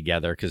we'd been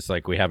together because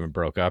like we haven't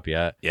broke up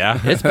yet. Yeah.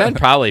 It's been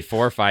probably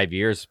 4 or 5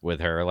 years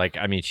with her. Like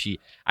I mean,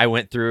 I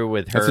went through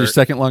with her. That's your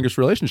second longest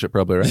relationship,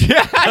 probably, right?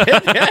 Yeah,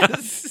 it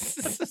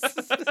is.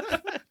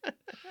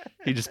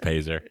 He just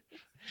pays her.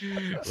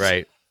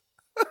 Right.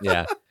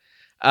 Yeah.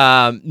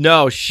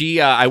 No,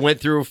 I went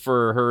through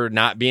for her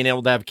not being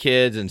able to have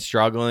kids and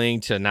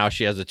struggling to now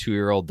she has a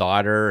 2-year-old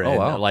daughter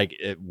and like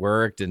it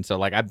worked. And so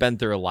like, I've been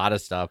through a lot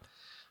of stuff,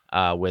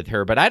 with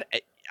her, but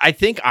I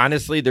think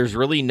honestly, there's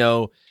really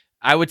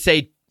I would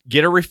say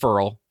get a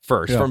referral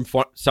first from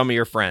some of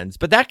your friends,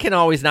 but that can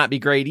always not be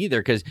great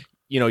either. Cause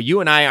you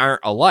and I aren't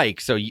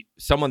alike. So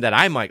someone that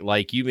I might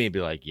like, you may be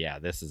like, yeah,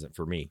 this isn't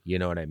for me. You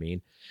know what I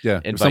mean?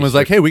 Yeah. If someone's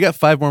like, hey, we got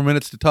 5 more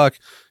minutes to talk,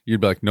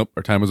 you'd be like, nope,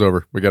 our time is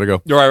over. We got to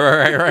go.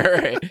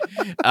 Right.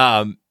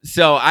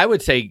 So I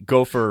would say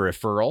go for a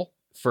referral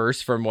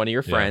first from one of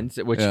your friends,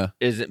 which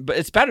isn't, but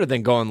it's better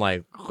than going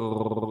like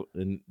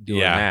and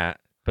doing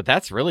that. But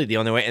that's really the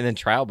only way. And then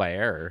trial by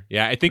error.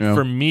 Yeah. I think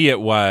for me, it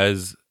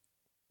was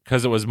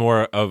because it was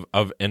more of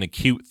an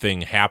acute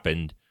thing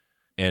happened.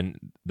 And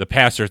the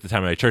pastor at the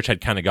time of my church had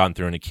kind of gone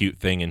through an acute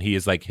thing. And he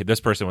is like, hey, this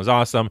person was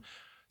awesome.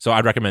 So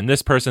I'd recommend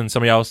this person.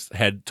 Somebody else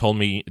had told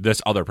me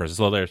this other person.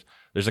 So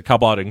there's a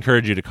couple I'd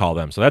encourage you to call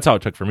them. So that's how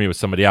it took for me with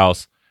somebody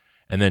else.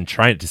 And then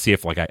trying to see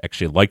if like I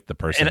actually liked the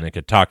person and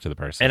could talk to the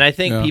person. And I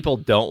think people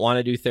don't want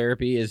to do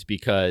therapy is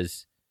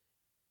because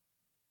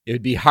it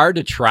would be hard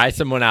to try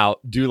someone out,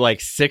 do like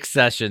 6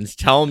 sessions,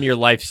 tell them your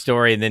life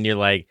story, and then you're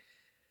like,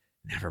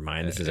 never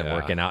mind, this isn't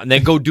working out. And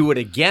then go do it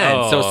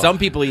again. So some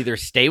people either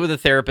stay with a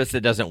therapist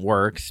that doesn't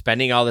work,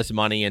 spending all this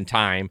money and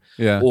time,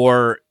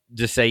 or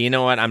just say, you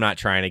know what, I'm not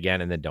trying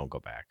again, and then don't go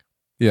back.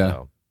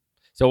 Yeah.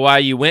 So while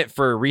you went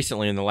for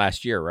recently in the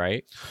last year,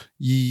 right?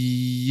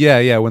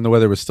 Yeah, when the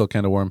weather was still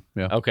kind of warm.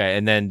 Yeah. Okay,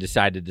 and then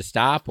decided to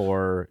stop,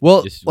 or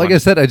well, like I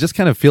said, I just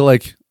kind of feel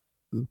like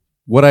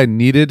what I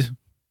needed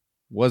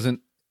wasn't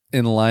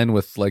in line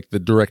with like the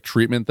direct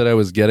treatment that I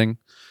was getting.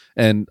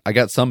 And I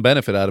got some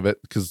benefit out of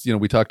it because,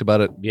 we talked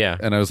about it. Yeah.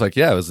 And I was like,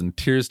 I was in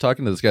tears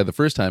talking to this guy the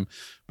first time.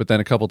 But then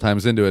a couple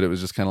times into it, it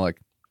was just kind of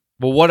like.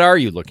 Well, what are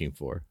you looking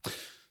for?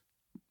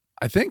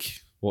 I think.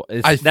 Well,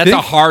 that's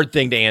a hard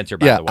thing to answer,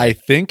 by the way. I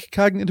think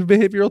cognitive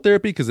behavioral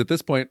therapy, because at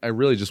this point, I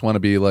really just want to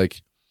be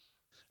like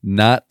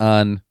not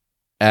on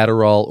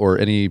Adderall or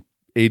any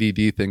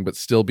ADD thing, but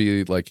still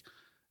be like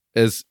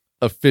as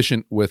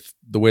efficient with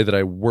the way that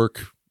I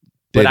work.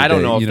 But I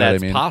don't know if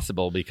that's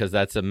possible because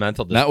that's a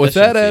mental deficiency. Not with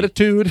that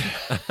attitude.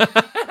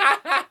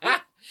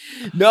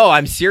 No,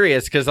 I'm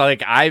serious because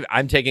like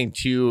I'm taking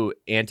 2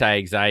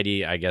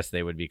 anti-anxiety, I guess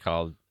they would be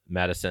called,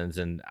 medicines,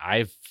 and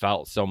I've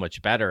felt so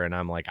much better. And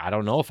I'm like, I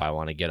don't know if I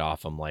want to get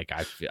off them. Like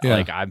I feel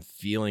like I'm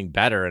feeling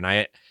better, and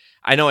I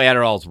know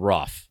Adderall's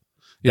rough.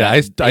 Yeah,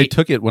 I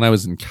took it when I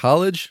was in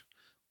college.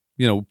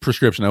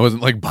 Prescription. I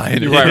wasn't like buying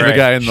it. The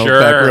guy in the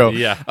back row.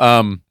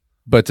 Yeah.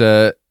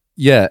 But.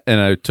 Yeah, and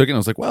I took it and I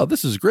was like, wow,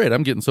 this is great.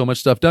 I'm getting so much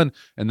stuff done.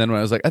 And then when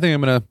I was like, I think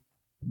I'm going to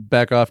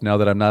back off now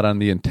that I'm not on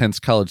the intense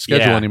college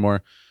schedule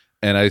anymore.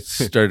 And I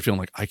started feeling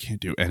like, I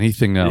can't do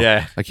anything now.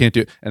 Yeah. I can't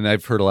do it. And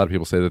I've heard a lot of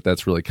people say that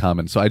that's really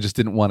common. So I just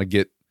didn't want to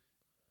get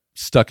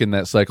stuck in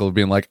that cycle of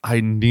being like, I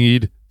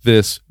need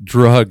this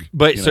drug.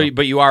 But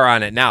but you are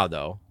on it now,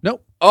 though?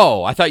 Nope.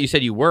 Oh, I thought you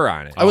said you were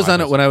on it. I was on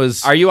it when I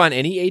was... Are you on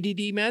any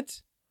ADD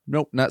meds?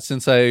 Nope, not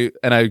since I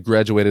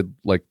graduated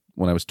like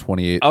when I was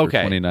 28 or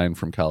 29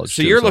 from college.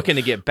 So you're looking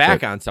to get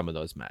back on some of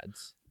those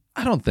meds?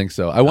 I don't think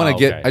so. I want to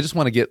get. I just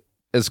want to get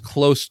as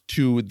close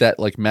to that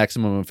like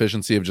maximum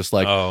efficiency of just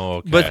like. Oh,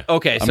 okay. But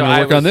okay, I'm going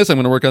to work on this. I'm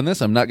going to work on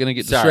this. I'm not going to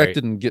get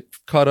distracted and get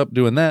caught up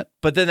doing that.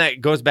 But then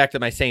that goes back to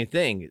my same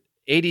thing.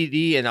 ADD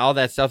and all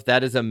that stuff.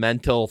 That is a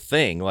mental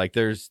thing. Like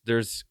there's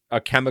a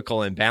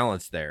chemical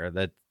imbalance there.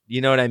 That you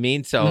know what I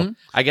mean. So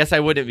I guess I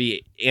wouldn't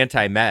be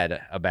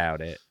anti-med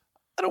about it.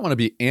 I don't want to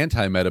be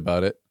anti-med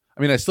about it.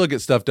 I mean, I still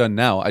get stuff done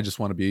now. I just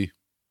want to be a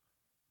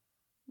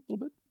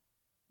little bit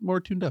more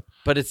tuned up.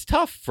 But it's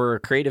tough for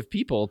creative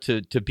people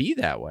to be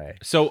that way.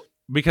 So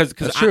because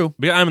that's true.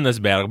 I'm in this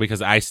battle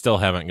because I still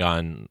haven't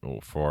gone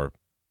for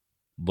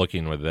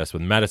looking with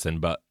medicine,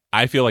 but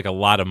I feel like a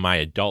lot of my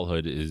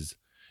adulthood is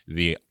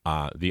the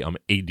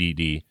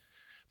ADD.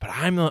 But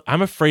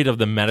I'm afraid of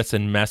the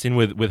medicine messing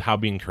with how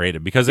being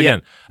creative because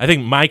again, I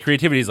think my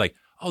creativity is like,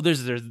 oh,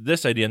 there's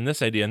this idea and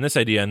this idea and this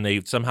idea, and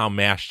they somehow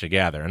mash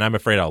together, and I'm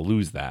afraid I'll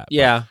lose that.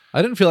 Yeah, but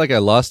I didn't feel like I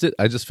lost it.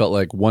 I just felt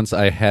like once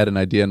I had an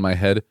idea in my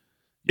head,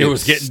 it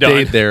was getting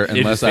stayed done. There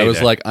unless I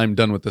was like, I'm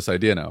done with this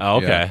idea now. Oh,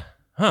 okay,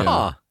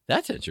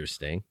 that's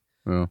interesting.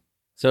 Oh.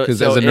 So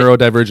as a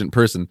neurodivergent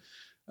person,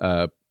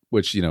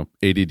 which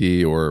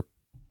ADD or a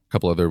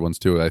couple other ones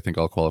too, I think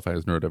I'll qualify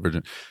as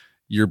neurodivergent.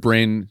 Your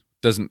brain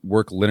doesn't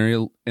work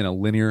in a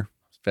linear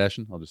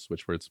fashion. I'll just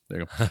switch words. There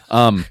you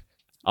go.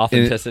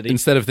 Authenticity.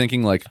 Instead of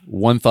thinking like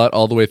one thought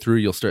all the way through,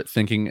 you'll start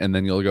thinking and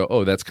then you'll go,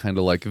 oh, that's kind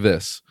of like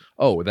this.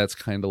 Oh, that's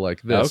kind of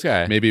like this.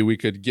 Okay. Maybe we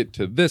could get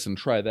to this and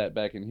try that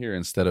back in here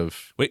instead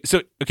of... Wait,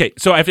 so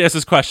I have to ask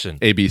this question.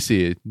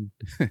 ABC.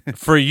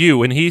 For you,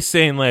 when he's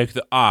saying like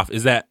the off,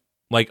 is that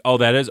like, oh,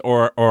 that is,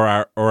 or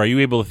are you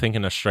able to think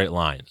in a straight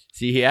line?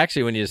 See, he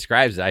actually, when he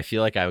describes it, I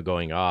feel like I'm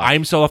going off.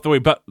 I'm so off the way,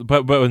 but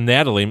with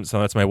Natalie,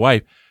 so that's my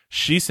wife,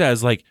 she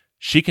says like,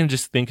 she can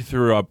just think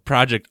through a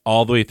project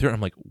all the way through. I'm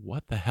like,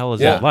 what the hell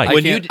is that like?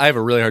 I have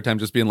a really hard time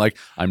just being like,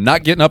 I'm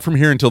not getting up from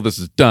here until this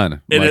is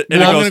done. I'm I'm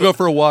going to go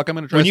for a walk. I'm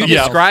going to try when you something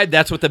else. described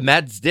that's what the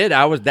meds did,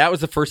 that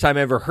was the first time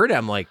I ever heard it.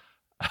 I'm like,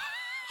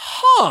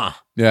 huh.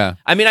 Yeah.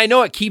 I mean, I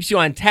know it keeps you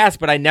on task,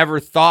 but I never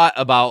thought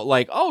about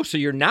like, oh, so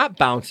you're not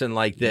bouncing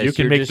like this. You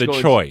can You're make just the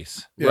going-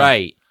 choice. Yeah.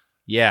 Right.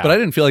 Yeah. But I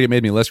didn't feel like it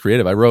made me less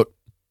creative. I wrote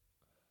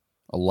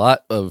a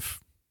lot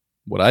of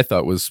what I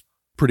thought was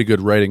pretty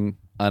good writing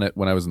on it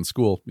when I was in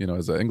school,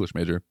 as an English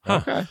major.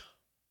 Huh. Okay.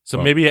 So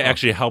Well, maybe it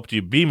actually helped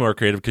you be more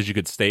creative because you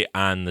could stay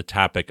on the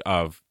topic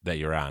of that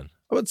you're on.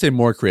 I would say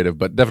more creative,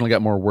 but definitely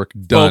got more work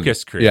done.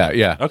 Focused creative.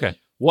 Yeah. Okay.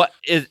 What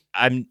is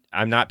I'm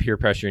not peer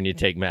pressuring you to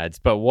take meds,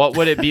 but what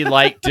would it be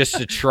like just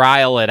to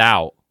trial it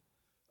out?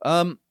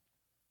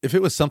 If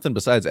it was something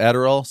besides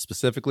Adderall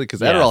specifically,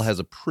 because Yes. Adderall has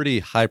a pretty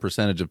high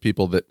percentage of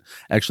people that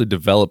actually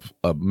develop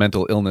a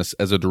mental illness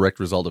as a direct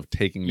result of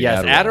taking the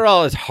Yes, Adderall.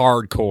 Adderall is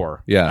hardcore.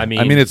 Yeah. I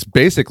mean it's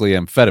basically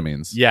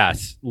amphetamines.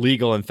 yes,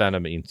 legal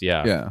amphetamines.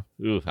 Yeah.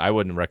 Yeah. Ooh, I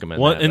wouldn't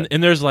recommend Well, that.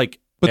 and there's like,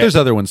 But there's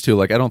other ones too.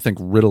 Like, I don't think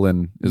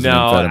Ritalin is an no,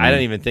 amphetamine. I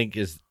don't even think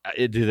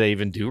do they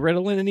even do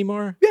Ritalin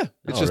anymore? Yeah.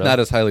 It's Oh, just really? not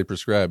as highly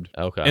prescribed.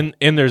 Okay.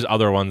 and there's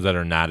other ones that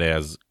are not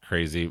as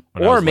crazy.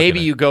 when I Or was maybe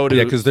looking you go to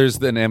Yeah, because there's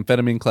an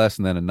amphetamine class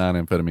and then a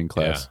non-amphetamine at-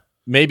 class.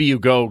 maybe you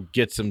go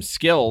get some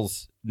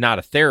skills, not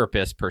a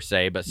therapist per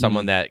se, but Mm-hmm.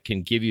 someone that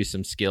can give you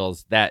some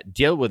skills that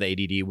deal with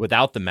ADD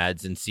without the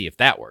meds and see if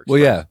that works. Well,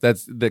 yeah,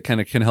 that kind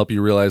of can help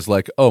you realize,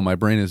 like, oh, my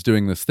brain is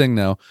doing this thing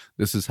now.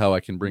 This is how I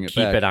can bring it Keep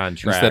back. it on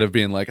track. Instead of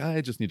being like,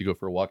 I just need to go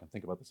for a walk and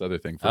think about this other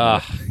thing. For a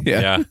Ugh, minute.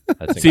 Yeah.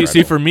 that's See,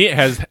 incredible. for me, it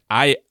has.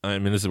 I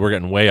mean, we're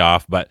getting way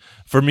off, but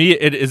for me,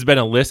 it has been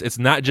a list. It's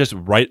not just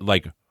write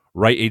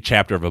a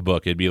chapter of a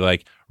book. It'd be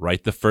like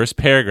write the first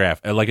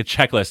paragraph, like a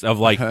checklist of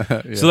like,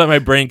 so that my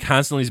brain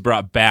constantly is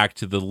brought back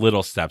to the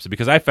little steps.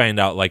 Because I find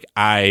out like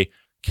I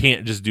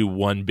can't just do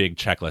one big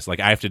checklist. Like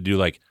I have to do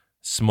like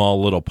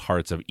small little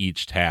parts of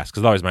each task.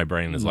 Because otherwise, my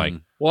brain is like,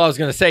 Well, I was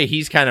going to say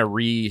he's kind of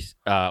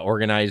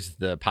organized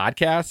the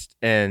podcast,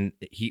 and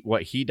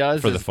what he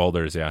does for is the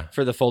folders. Yeah.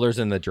 for the folders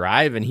in the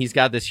drive, and he's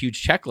got this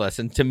huge checklist.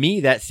 And to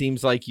me, that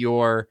seems like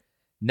you're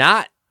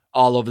not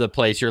all over the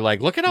place. You're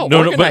like, look at how No,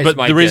 organized but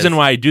Mike the reason is.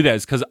 why I do that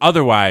is because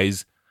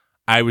otherwise,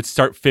 I would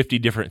start 50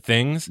 different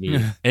things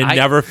and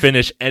never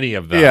finish any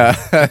of them.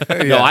 Yeah.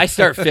 No, I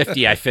start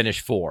 50. I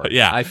finish 4.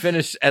 Yeah. I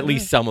finish at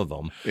least some of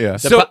them. Yeah.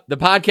 The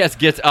podcast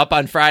gets up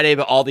on Friday,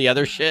 but all the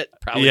other shit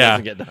probably Yeah.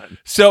 doesn't get done.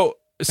 So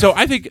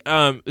I think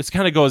this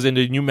kind of goes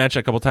into, you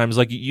mentioned a couple times,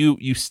 like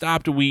you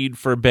stopped weed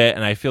for a bit,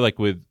 and I feel like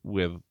with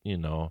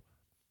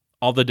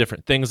all the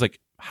different things, like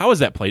how has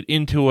that played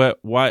into it?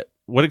 What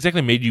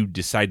exactly made you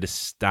decide to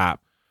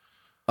stop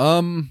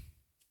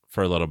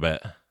for a little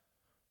bit?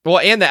 Well,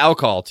 and the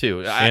alcohol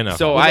too. So Well,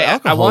 the I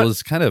alcohol want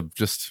is kind of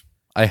just,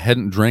 I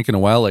hadn't drank in a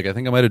while. Like, I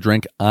think I might have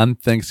drank on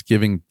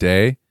Thanksgiving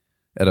Day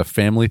at a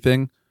family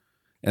thing,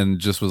 and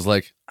just was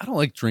like, I don't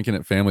like drinking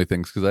at family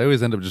things because I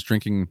always end up just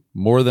drinking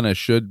more than I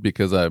should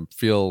because I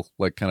feel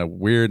like kind of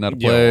weird, not a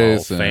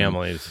place. and-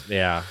 families.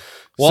 Yeah.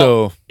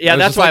 So yeah, was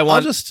that's just why like, I want-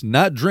 I'll just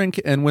not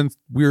drink, and when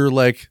we're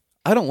like,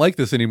 I don't like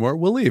this anymore,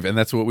 we'll leave, and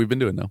that's what we've been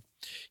doing now.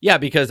 Yeah,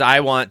 because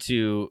I wanted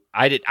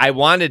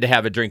to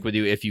have a drink with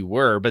you if you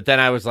were, but then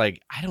I was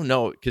like, I don't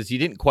know, because you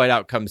didn't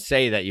quite come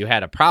say that you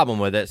had a problem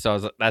with it,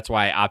 so that's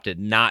why I opted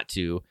not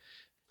to.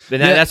 But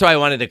that's why I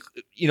wanted to.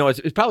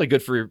 It's probably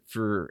good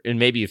for, and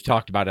maybe you've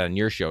talked about it on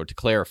your show to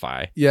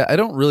clarify. Yeah, I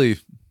don't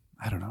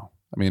know.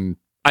 I mean,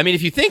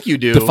 if you think you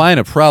do, define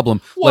a problem.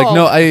 Well- Like,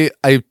 no,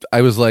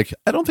 I was like,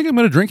 I don't think I'm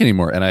going to drink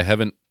anymore, and I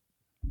haven't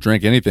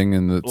drank anything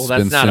in the. well,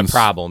 that's not a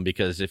problem,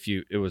 because if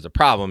it was a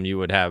problem, you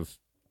would have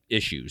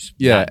issues.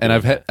 Yeah, not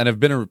and doing I've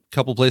been a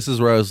couple places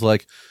where I was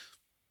like,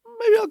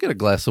 maybe I'll get a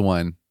glass of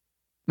wine.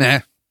 Nah,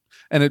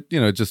 and it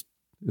just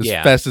as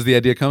Yeah. fast as the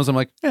idea comes, I'm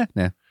like,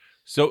 nah.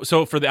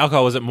 So for the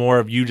alcohol, was it more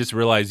of you just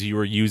realized you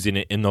were using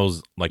it in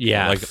those like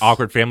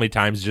awkward family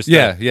times, just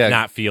Yeah, to yeah.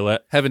 not feel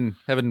it? Having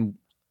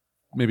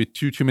maybe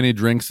too many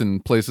drinks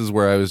in places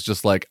where I was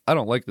just like, I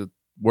don't like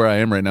where I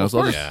am right now, so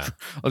I'll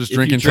just If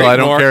drink you until I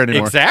don't more- care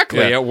anymore. Exactly,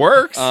 Yeah. it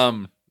works.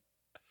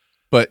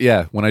 But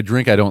yeah, when I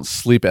drink, I don't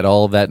sleep at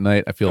all that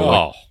night. I feel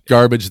like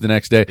garbage the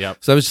next day. Yep.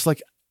 So I was just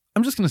like,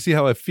 I'm just going to see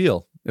how I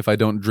feel if I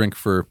don't drink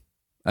for.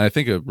 I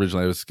think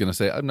originally I was going to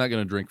say I'm not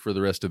going to drink for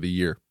the rest of the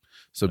year.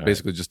 So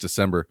basically just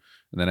December,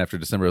 and then after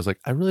December, I was like,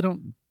 I really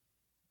don't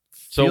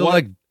feel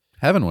like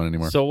having one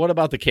anymore. So what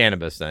about the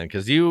cannabis then?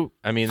 Because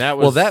that was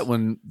Well, that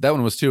one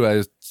was too.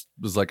 I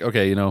was like,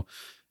 okay,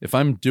 if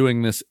I'm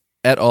doing this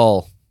at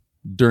all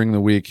during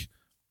the week,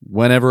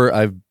 whenever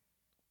I've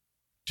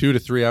 2 to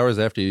 3 hours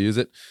after you use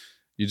it,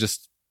 you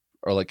just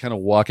are like kind of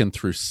walking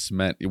through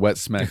cement, wet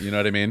cement. You know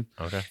what I mean?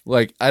 Okay.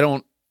 Like I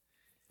don't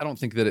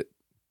think that it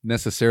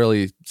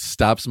necessarily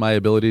stops my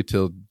ability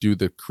to do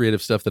the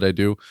creative stuff that I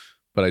do,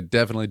 but I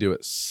definitely do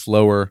it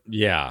slower.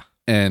 Yeah.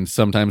 And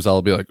sometimes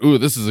I'll be like, ooh,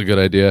 this is a good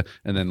idea.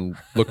 And then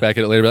look back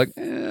at it later, be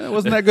like,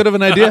 wasn't that good of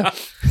an idea?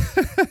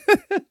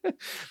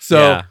 So,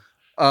 Yeah.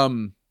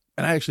 and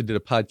I actually did a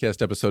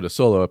podcast episode, a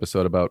solo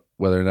episode about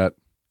whether or not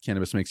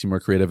cannabis makes you more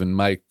creative. And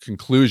my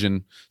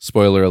conclusion,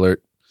 spoiler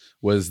alert,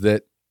 was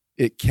that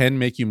it can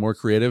make you more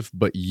creative,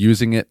 but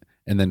using it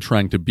and then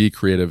trying to be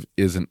creative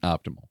isn't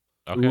optimal.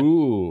 Okay.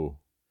 Ooh.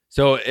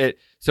 So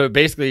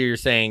basically you're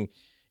saying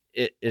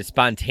it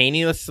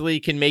spontaneously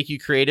can make you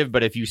creative,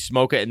 but if you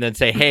smoke it and then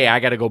say, hey, I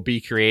got to go be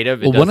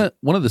creative. Well,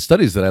 one of the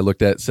studies that I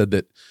looked at said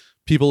that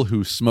people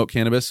who smoke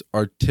cannabis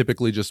are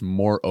typically just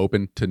more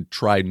open to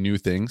try new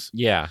things.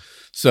 Yeah.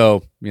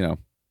 So,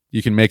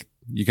 you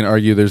can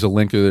argue there's a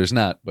link or there's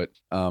not, but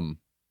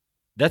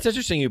That's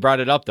interesting you brought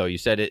it up, though. You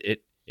said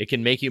it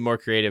can make you more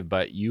creative,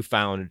 but you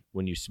found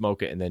when you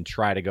smoke it and then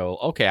try to go,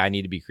 okay, I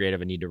need to be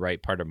creative. I need to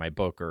write part of my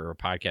book or a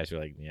podcast. You're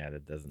like, yeah,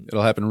 that doesn't.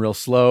 it'll happen real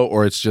slow,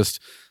 or it's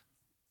just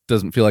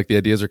doesn't feel like the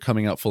ideas are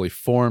coming out fully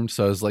formed.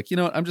 So I was like, you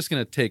know what? I'm just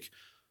going to take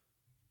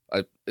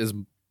as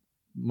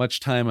much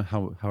time,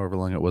 however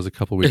long it was, a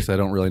couple weeks, I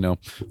don't really know,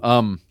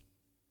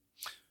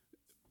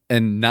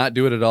 and not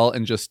do it at all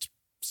and just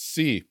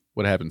see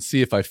what happens.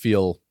 See if I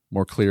feel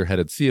more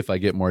clear-headed. See if I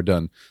get more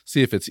done.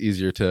 See if it's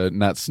easier to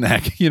not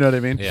snack. You know what I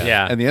mean?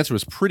 Yeah. And the answer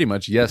was pretty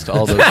much yes to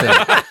all those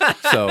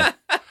things.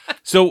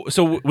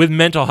 So with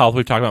mental health,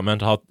 we've talked about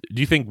mental health. Do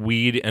you think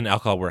weed and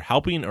alcohol were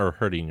helping or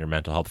hurting your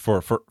mental health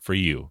for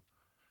you?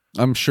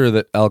 I'm sure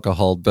that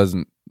alcohol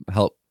doesn't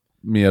help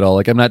me at all.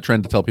 Like, I'm not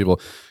trying to tell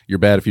people you're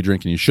bad if you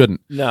drink and you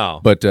shouldn't.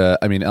 No. But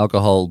I mean,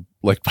 alcohol,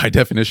 like by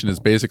definition, is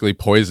basically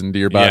poison to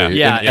your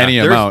body in any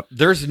amount.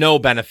 There's no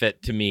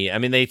benefit to me. I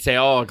mean, they'd say,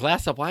 "Oh, a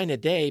glass of wine a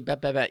day."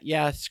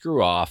 Yeah,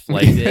 screw off.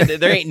 Like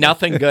there ain't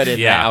nothing good in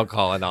that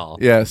alcohol at all.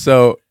 Yeah.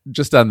 So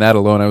just on that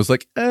alone, I was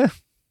like,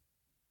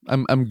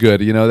 I'm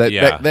good.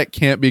 That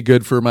can't be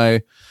good for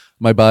my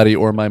body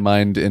or my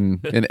mind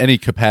in any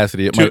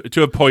capacity. It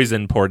to a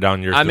poison poured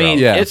down your throat. I mean,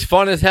 it's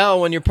fun as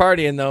hell when you're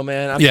partying, though,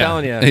 man. I'm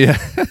telling you. Yeah.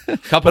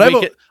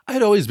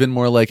 I'd always been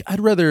more like,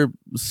 I'd rather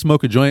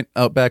smoke a joint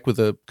out back with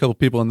a couple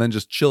people and then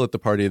just chill at the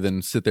party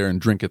than sit there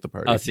and drink at the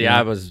party. Oh, see,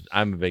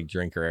 I'm a big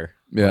drinker.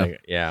 Yeah.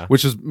 Yeah.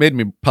 Which has made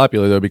me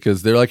popular, though,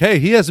 because they're like, hey,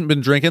 he hasn't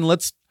been drinking.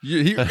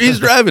 He's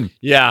driving.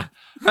 Yeah.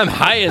 I'm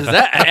high as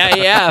that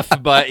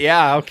AF, but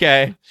yeah,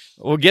 okay.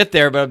 We'll get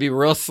there, but it'll be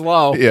real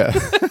slow. Yeah.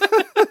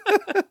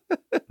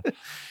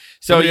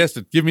 So he has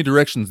to give me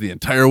directions the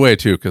entire way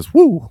too, because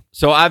woo.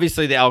 So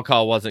obviously the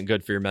alcohol wasn't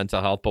good for your mental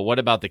health, but what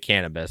about the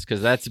cannabis?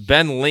 Because that's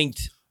been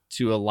linked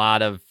to a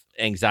lot of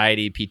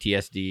anxiety,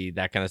 PTSD,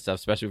 that kind of stuff,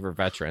 especially for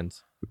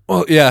veterans.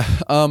 Well, yeah.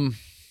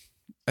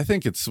 I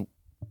think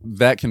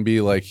that can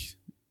be like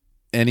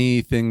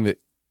anything that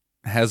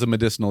has a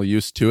medicinal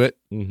use to it.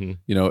 Mm-hmm.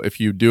 If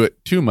you do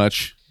it too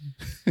much,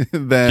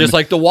 then just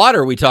like the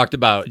water we talked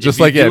about. If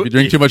you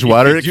drink too much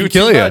water, it can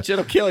kill you.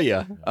 It'll kill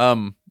you.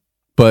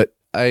 But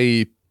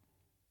I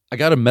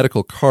got a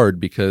medical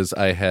card because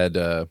I had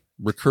a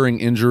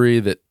recurring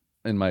injury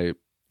in my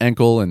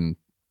ankle, and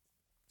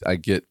I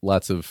get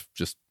lots of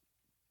just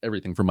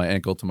everything from my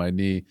ankle to my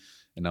knee,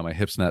 and now my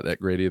hip's not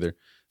that great either,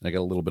 and I got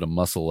a little bit of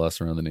muscle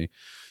loss around the knee.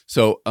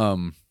 So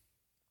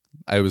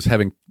I was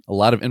having a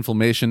lot of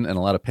inflammation and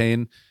a lot of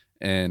pain,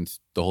 and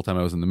the whole time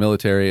I was in the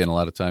military and a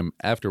lot of time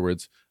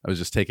afterwards, I was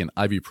just taking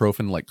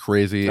ibuprofen like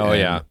crazy.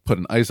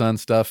 Putting ice on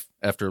stuff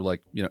after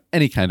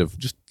any kind of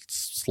just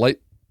slight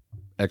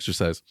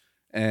exercise.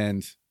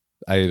 And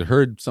I had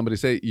heard somebody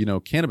say,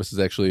 cannabis is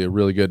actually a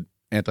really good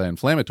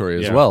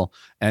anti-inflammatory as well,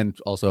 and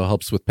also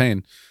helps with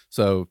pain.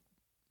 So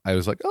I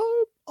was like,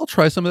 oh, I'll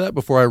try some of that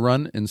before I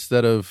run,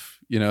 instead of,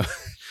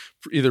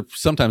 either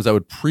sometimes I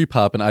would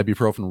pre-pop an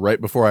ibuprofen right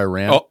before I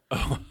ran.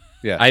 Oh.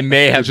 Yeah. I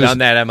may have done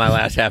that at my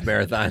last half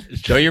marathon.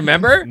 Don't you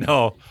remember?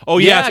 No. Oh,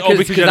 yes.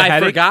 Because I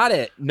forgot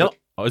it. No.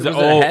 Was it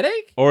a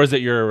headache? Or is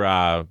it your...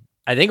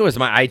 I think it was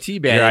my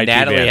IT band. And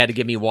Natalie had to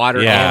give me water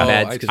and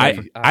meds.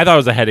 I thought it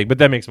was a headache, but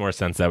that makes more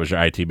sense. That was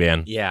your IT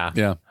band. Yeah.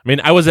 Yeah. I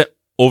mean, I wasn't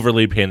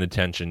overly paying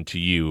attention to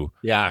you.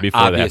 Yeah.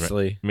 Before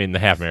Obviously. the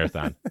half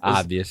marathon.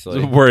 Obviously.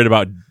 I was worried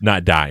about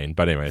not dying.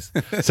 But anyways,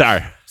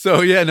 sorry.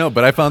 So, yeah, no,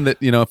 but I found that,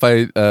 if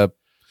I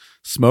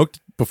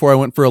smoked before I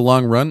went for a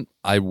long run,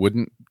 I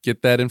wouldn't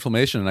get that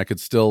inflammation, and I could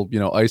still,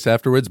 ice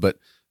afterwards. But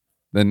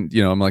then,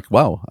 I'm like,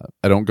 wow,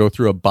 I don't go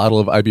through a bottle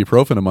of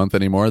ibuprofen a month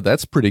anymore.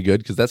 That's pretty good,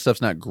 because that stuff's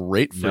not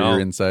great for your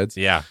insides.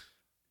 Yeah.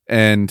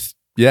 And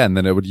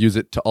then I would use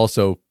it to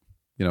also,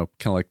 kind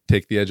of like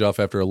take the edge off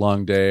after a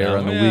long day or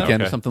on the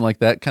weekend or something like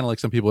that. Kind of like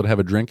some people would have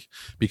a drink,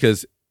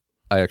 because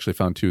I actually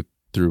found too,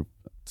 through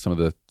some of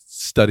the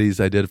studies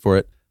I did for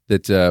it,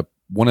 that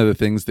one of the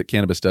things that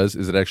cannabis does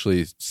is it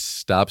actually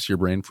stops your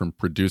brain from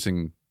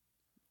producing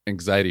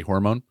anxiety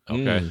hormone.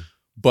 Okay.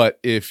 But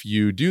if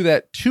you do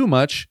that too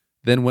much,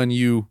 then when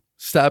you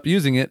stop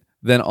using it,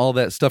 then all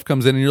that stuff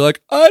comes in and you're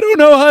like, I don't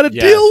know how to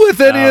deal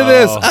with any of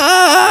this.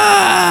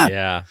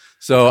 Yeah.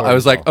 So I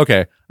was like,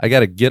 okay, I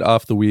got to get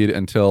off the weed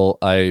until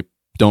I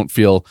don't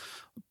feel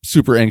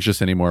super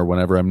anxious anymore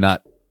whenever I'm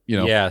not,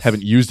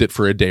 haven't used it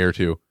for a day or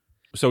two.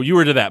 So you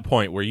were to that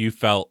point where you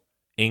felt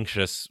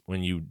anxious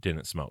when you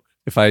didn't smoke.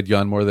 If I had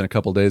gone more than a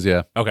couple days,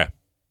 yeah. Okay.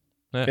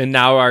 And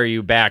now are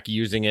you back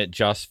using it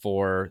just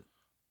for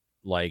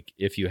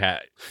if you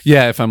had...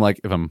 Yeah, if I'm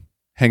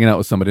hanging out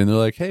with somebody and they're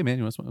like, "Hey, man,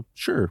 you want to smoke?"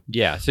 Sure.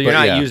 Yeah. So you're But,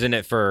 not yeah. using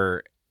it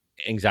for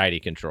anxiety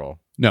control.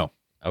 No.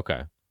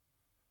 Okay.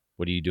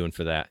 What are you doing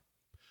for that?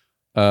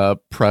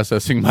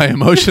 Processing my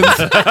emotions,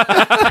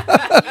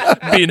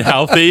 Being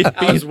healthy.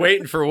 I was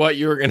waiting for what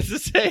you were going to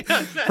say.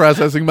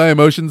 processing my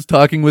emotions,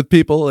 talking with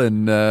people,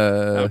 and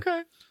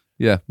Okay.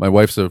 yeah, my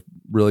wife's a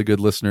really good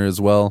listener as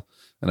well,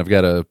 and I've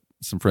got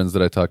some friends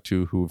that I talk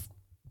to who've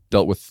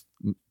dealt with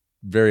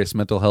various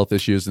mental health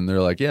issues, and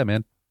they're like, "Yeah,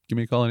 man, give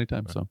me a call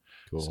anytime." So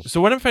Cool.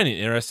 So what I'm finding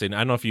interesting, I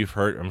don't know if you've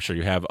heard, I'm sure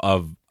you have,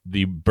 of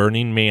the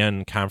Burning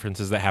Man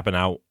conferences that happen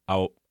out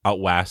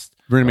west.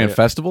 Burning Man yeah.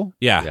 Festival.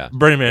 Yeah, Yeah.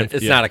 Burning Man.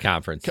 It's yeah. not a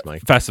conference,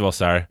 Mike. Festival.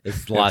 Sorry,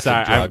 It's lots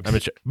sorry, of drugs. I'm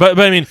a but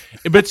I mean,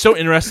 but it's so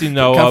interesting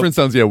though. Conference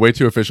sounds way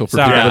too official for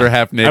Sorry. people that are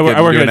half naked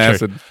I work and doing at a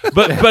acid.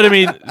 but I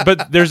mean,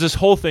 but there's this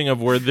whole thing of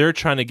where they're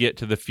trying to get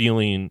to the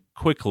feeling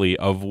quickly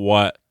of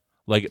what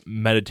like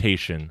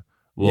meditation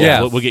will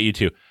Yes. will get you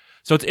to.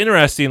 So it's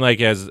interesting, like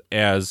as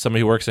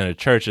somebody who works in a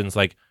church, and it's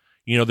like,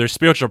 you know, there's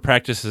spiritual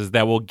practices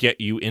that will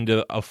get you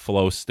into a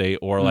flow state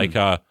or like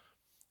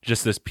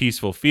just this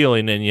peaceful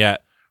feeling, and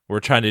yet we're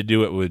trying to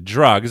do it with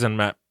drugs.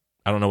 And I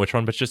don't know which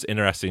one, but it's just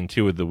interesting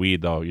too with the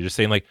weed though. You're just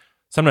saying like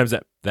sometimes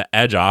that the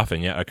edge off,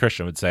 and yet a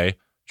Christian would say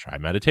try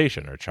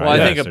meditation or try. Well, I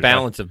this think a or try-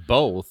 balance of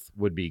both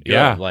would be good.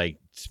 Yeah. Like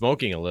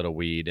smoking a little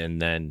weed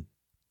and then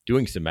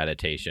doing some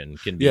meditation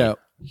can be Yeah.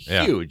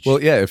 huge.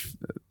 Well, yeah.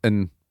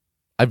 And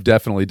I've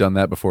definitely done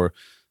that before.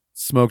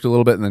 Smoked a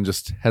little bit and then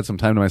just had some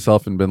time to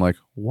myself and been like,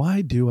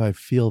 why do I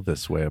feel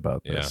this way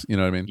about this? Yeah. You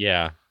know what I mean?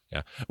 yeah.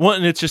 Well,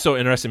 and it's just so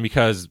interesting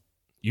because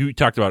you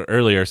talked about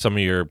earlier some of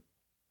your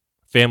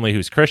family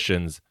who's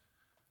Christians,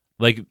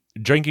 like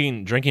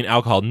drinking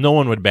alcohol. No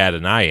one would bat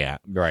an eye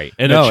at Right.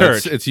 in No, a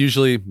church. it's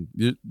usually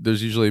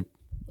there's usually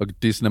a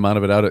decent amount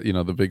of it out at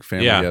the big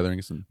family Yeah.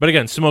 gatherings. And But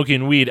again,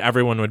 smoking weed,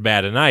 everyone would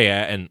bat an eye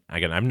at. And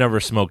again, I've never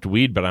smoked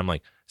weed, but I'm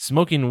like,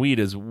 smoking weed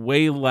is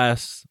way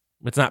less.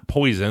 It's not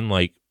poison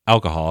like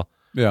alcohol,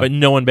 yeah, but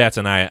no one bats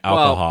an eye at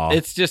alcohol. Well,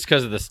 it's just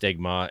because of the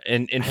stigma.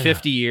 In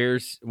 50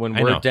 years, when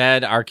I we're know.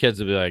 dead, our kids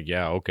will be like,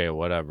 yeah, okay,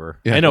 whatever.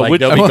 Yeah. I know. Like, which,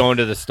 they'll I be won't- going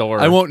to the store.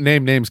 I won't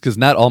name names because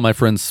not all my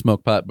friends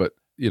smoke pot, but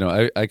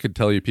I could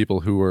tell you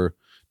people who were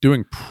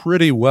doing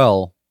pretty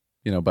well,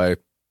 by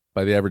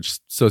the average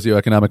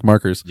socioeconomic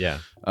markers. Yeah.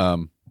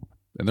 And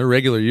they're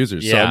regular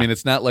users. So Yeah. I mean,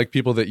 it's not like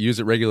people that use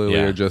it regularly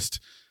Yeah. are just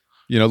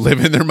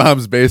live in their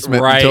mom's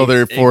basement Right. until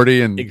they're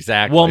 40 and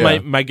Exactly. well, Yeah.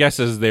 my guess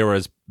is there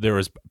was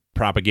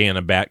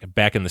propaganda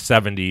back in the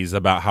 70s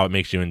about how it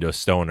makes you into a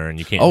stoner and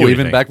you can't. do even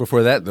anything. back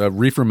before that, the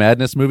Reefer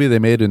Madness movie they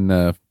made in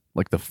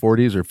like the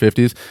 40s or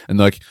 50s, and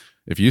like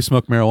if you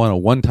smoke marijuana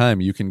one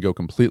time, you can go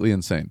completely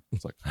insane.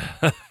 It's like,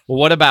 well,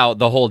 what about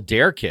the whole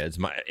Dare kids?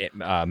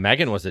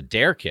 Megan was a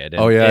Dare kid.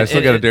 oh yeah, I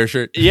still got a Dare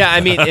shirt. Yeah, I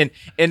mean,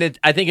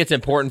 I think it's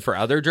important for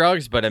other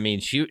drugs, but I mean,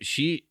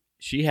 she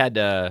had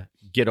to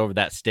get over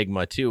that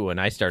stigma too. When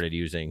I started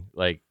using,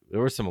 like, there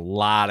were a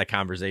lot of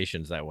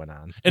conversations that went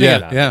on. And yeah,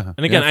 again, yeah.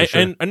 And again, Yeah, for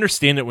sure. I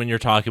understand it when you're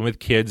talking with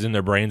kids and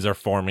their brains are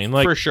forming.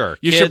 Like For sure,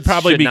 you Kids should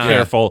probably be not-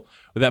 careful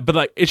with that. But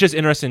like, it's just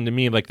interesting to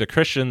me. Like the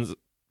Christians,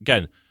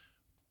 again,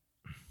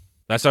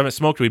 that's why I haven't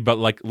smoked weed. But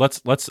like,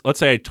 let's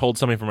say I told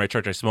somebody from my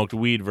church I smoked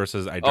weed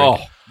versus I Oh,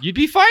 you'd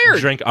be fired.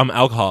 drink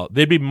alcohol.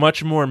 They'd be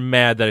much more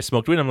mad that I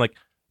smoked weed. I'm like,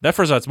 that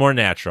first of all, it's more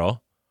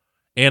natural.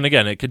 And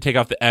again, it could take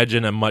off the edge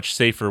in a much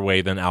safer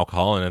way than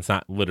alcohol, and it's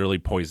not literally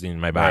poisoning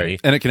my body. Right.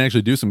 And it can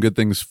actually do some good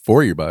things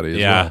for your body as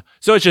Yeah. well.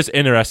 So it's just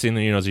interesting,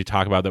 as you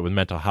talk about that with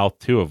mental health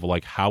too, of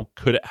like, how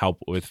could it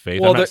help with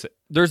faith? Well, I'm not sa-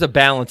 there's a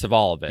balance of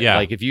all of it. Yeah.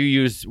 Like if you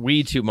use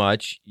weed too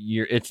much,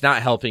 it's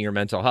not helping your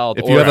mental health.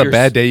 If Or you have a you're-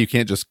 bad day, you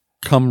can't just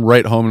come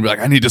right home and be like,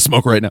 I need to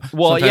smoke right now.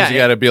 Well, Sometimes yeah, you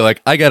got to be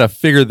like, I got to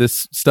figure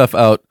this stuff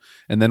out.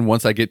 And then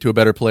once I get to a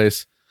better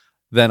place,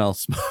 then I'll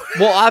smoke.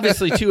 well,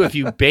 obviously too, if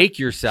you bake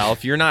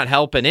yourself, you're not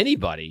helping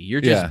anybody.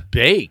 You're just Yeah.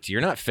 baked.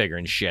 You're not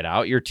figuring shit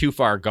out. You're too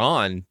far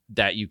gone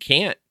that you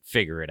can't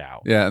figure it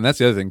out. Yeah. And that's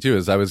the other thing too,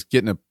 is I was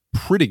getting a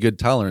pretty good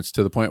tolerance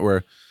to the point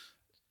where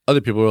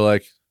other people were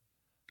like,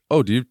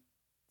 oh, do you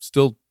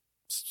still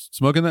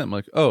smoking that? I'm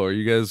like, oh, are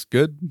you guys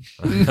good?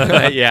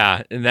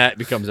 Yeah, and that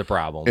becomes a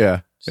problem.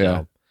 Yeah. So,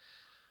 Yeah.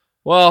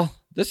 well,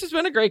 this has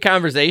been a great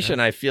conversation.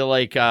 I feel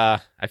like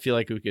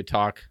we could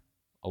talk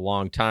a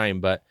long time,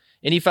 but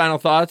any final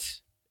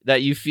thoughts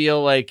that you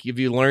feel like, have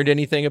you learned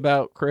anything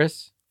about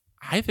Chris?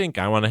 I think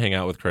I want to hang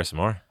out with Chris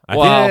more.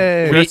 Well,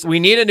 Yay. we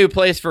need a new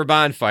place for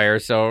bonfire.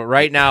 So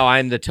right now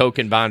I'm the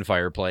token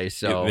bonfire place.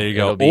 So there you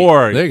go. it'll be-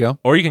 There you go.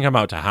 Or you can come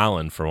out to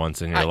Holland for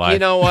once in your life. you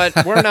know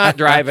what? We're not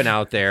driving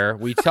out there.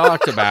 We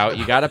talked about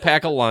you got to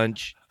pack a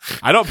lunch.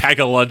 I don't pack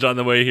a lunch on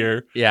the way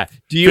here. Yeah.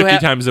 Do you 50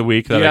 have times a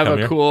week do that you I have come a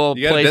here. cool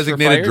You got a place for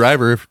designated fires?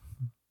 driver.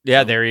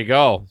 Yeah, there you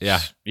go. Yeah.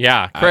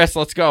 Yeah, Chris,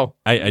 let's go.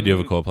 I do have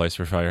a cool place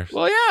for fires.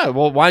 Well, yeah.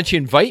 Well, why don't you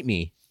invite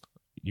me?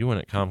 You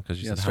wouldn't come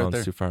because you Yeah, said it's right Holland's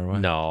there. too far away.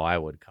 No, I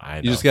would come. I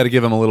know. You just got to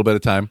give him a little bit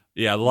of time.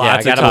 Yeah, lots I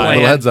of gotta time. A plan.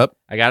 little heads up.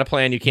 I got a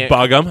plan. You can't.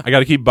 Bug him. I got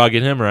to keep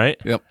bugging him, right?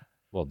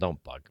 Well,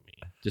 don't bug me.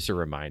 Just a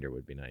reminder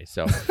would be nice.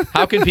 So,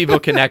 how can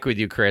people connect with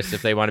you, Chris,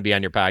 if they want to be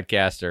on your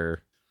podcast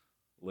or?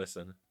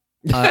 Listen.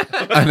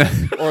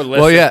 Or listen.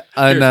 Well, yeah,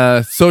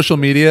 on social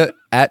media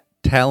at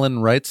Talon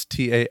Writes,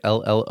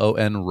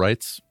 TALLON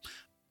Writes,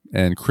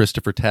 and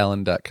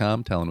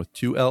ChristopherTalon.com, Talon with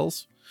 2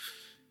 L's.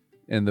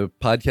 And the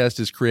podcast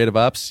is Creative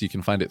Ops. You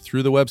can find it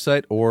through the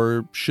website,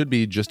 or should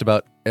be just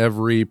about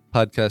every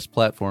podcast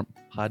platform.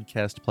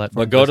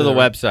 But go to the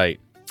website.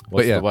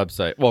 What's yeah. the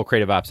website? Well,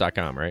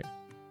 creativeops.com, right?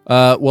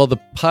 Well, the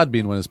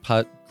Podbean one is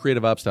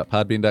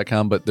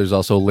creativeops.podbean.com, but there's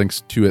also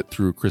links to it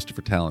through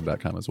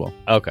ChristopherTalon.com as well.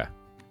 Okay,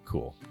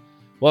 cool.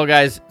 Well,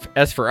 guys,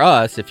 as for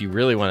us, if you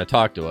really want to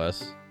talk to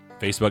us,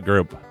 Facebook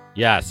group.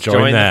 yes,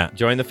 Join that.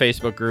 Join the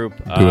Facebook group.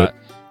 Do it.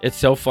 It's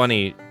so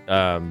funny.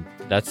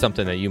 That's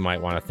something that you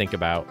might want to think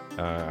about.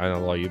 I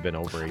don't know, you've been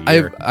over a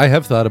year. I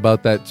have thought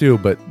about that too,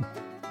 but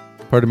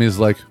part of me is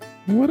like,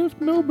 what if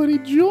nobody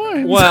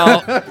joins?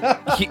 Well,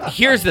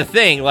 here's the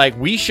thing. Like,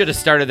 we should have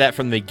started that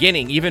from the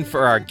beginning, even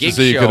for our gig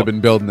so you show. could have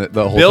been building it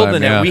the whole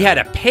time. Yeah. We had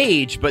a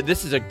page, but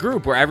this is a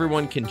group where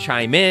everyone can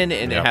chime in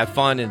and have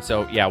fun. And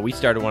so, yeah, we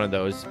started one of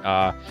those.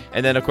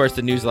 And then, of course,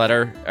 the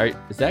newsletter.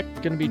 Is that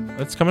going to be...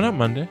 It's coming up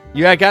Monday.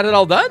 You got it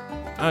all done?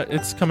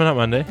 It's coming up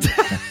Monday.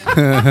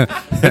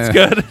 It's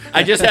good.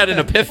 I just had an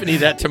epiphany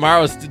that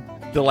tomorrow's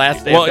the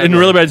last day. Well, and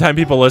really by the time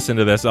people listen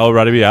to this, I'll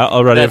already be out.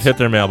 Already have hit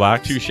their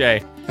mailbox. Touche.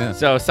 Yeah.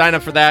 So sign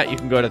up for that. You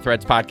can go to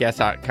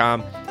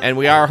threadspodcast.com. And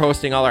we are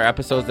hosting all our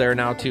episodes there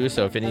now, too.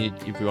 So if you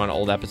want an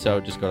old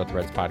episode, just go to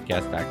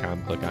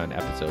threadspodcast.com, click on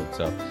episode.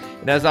 So,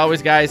 and as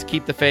always, guys,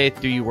 keep the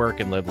faith, do your work,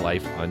 and live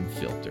life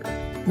unfiltered.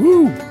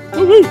 Woo!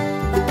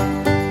 Woo-hoo.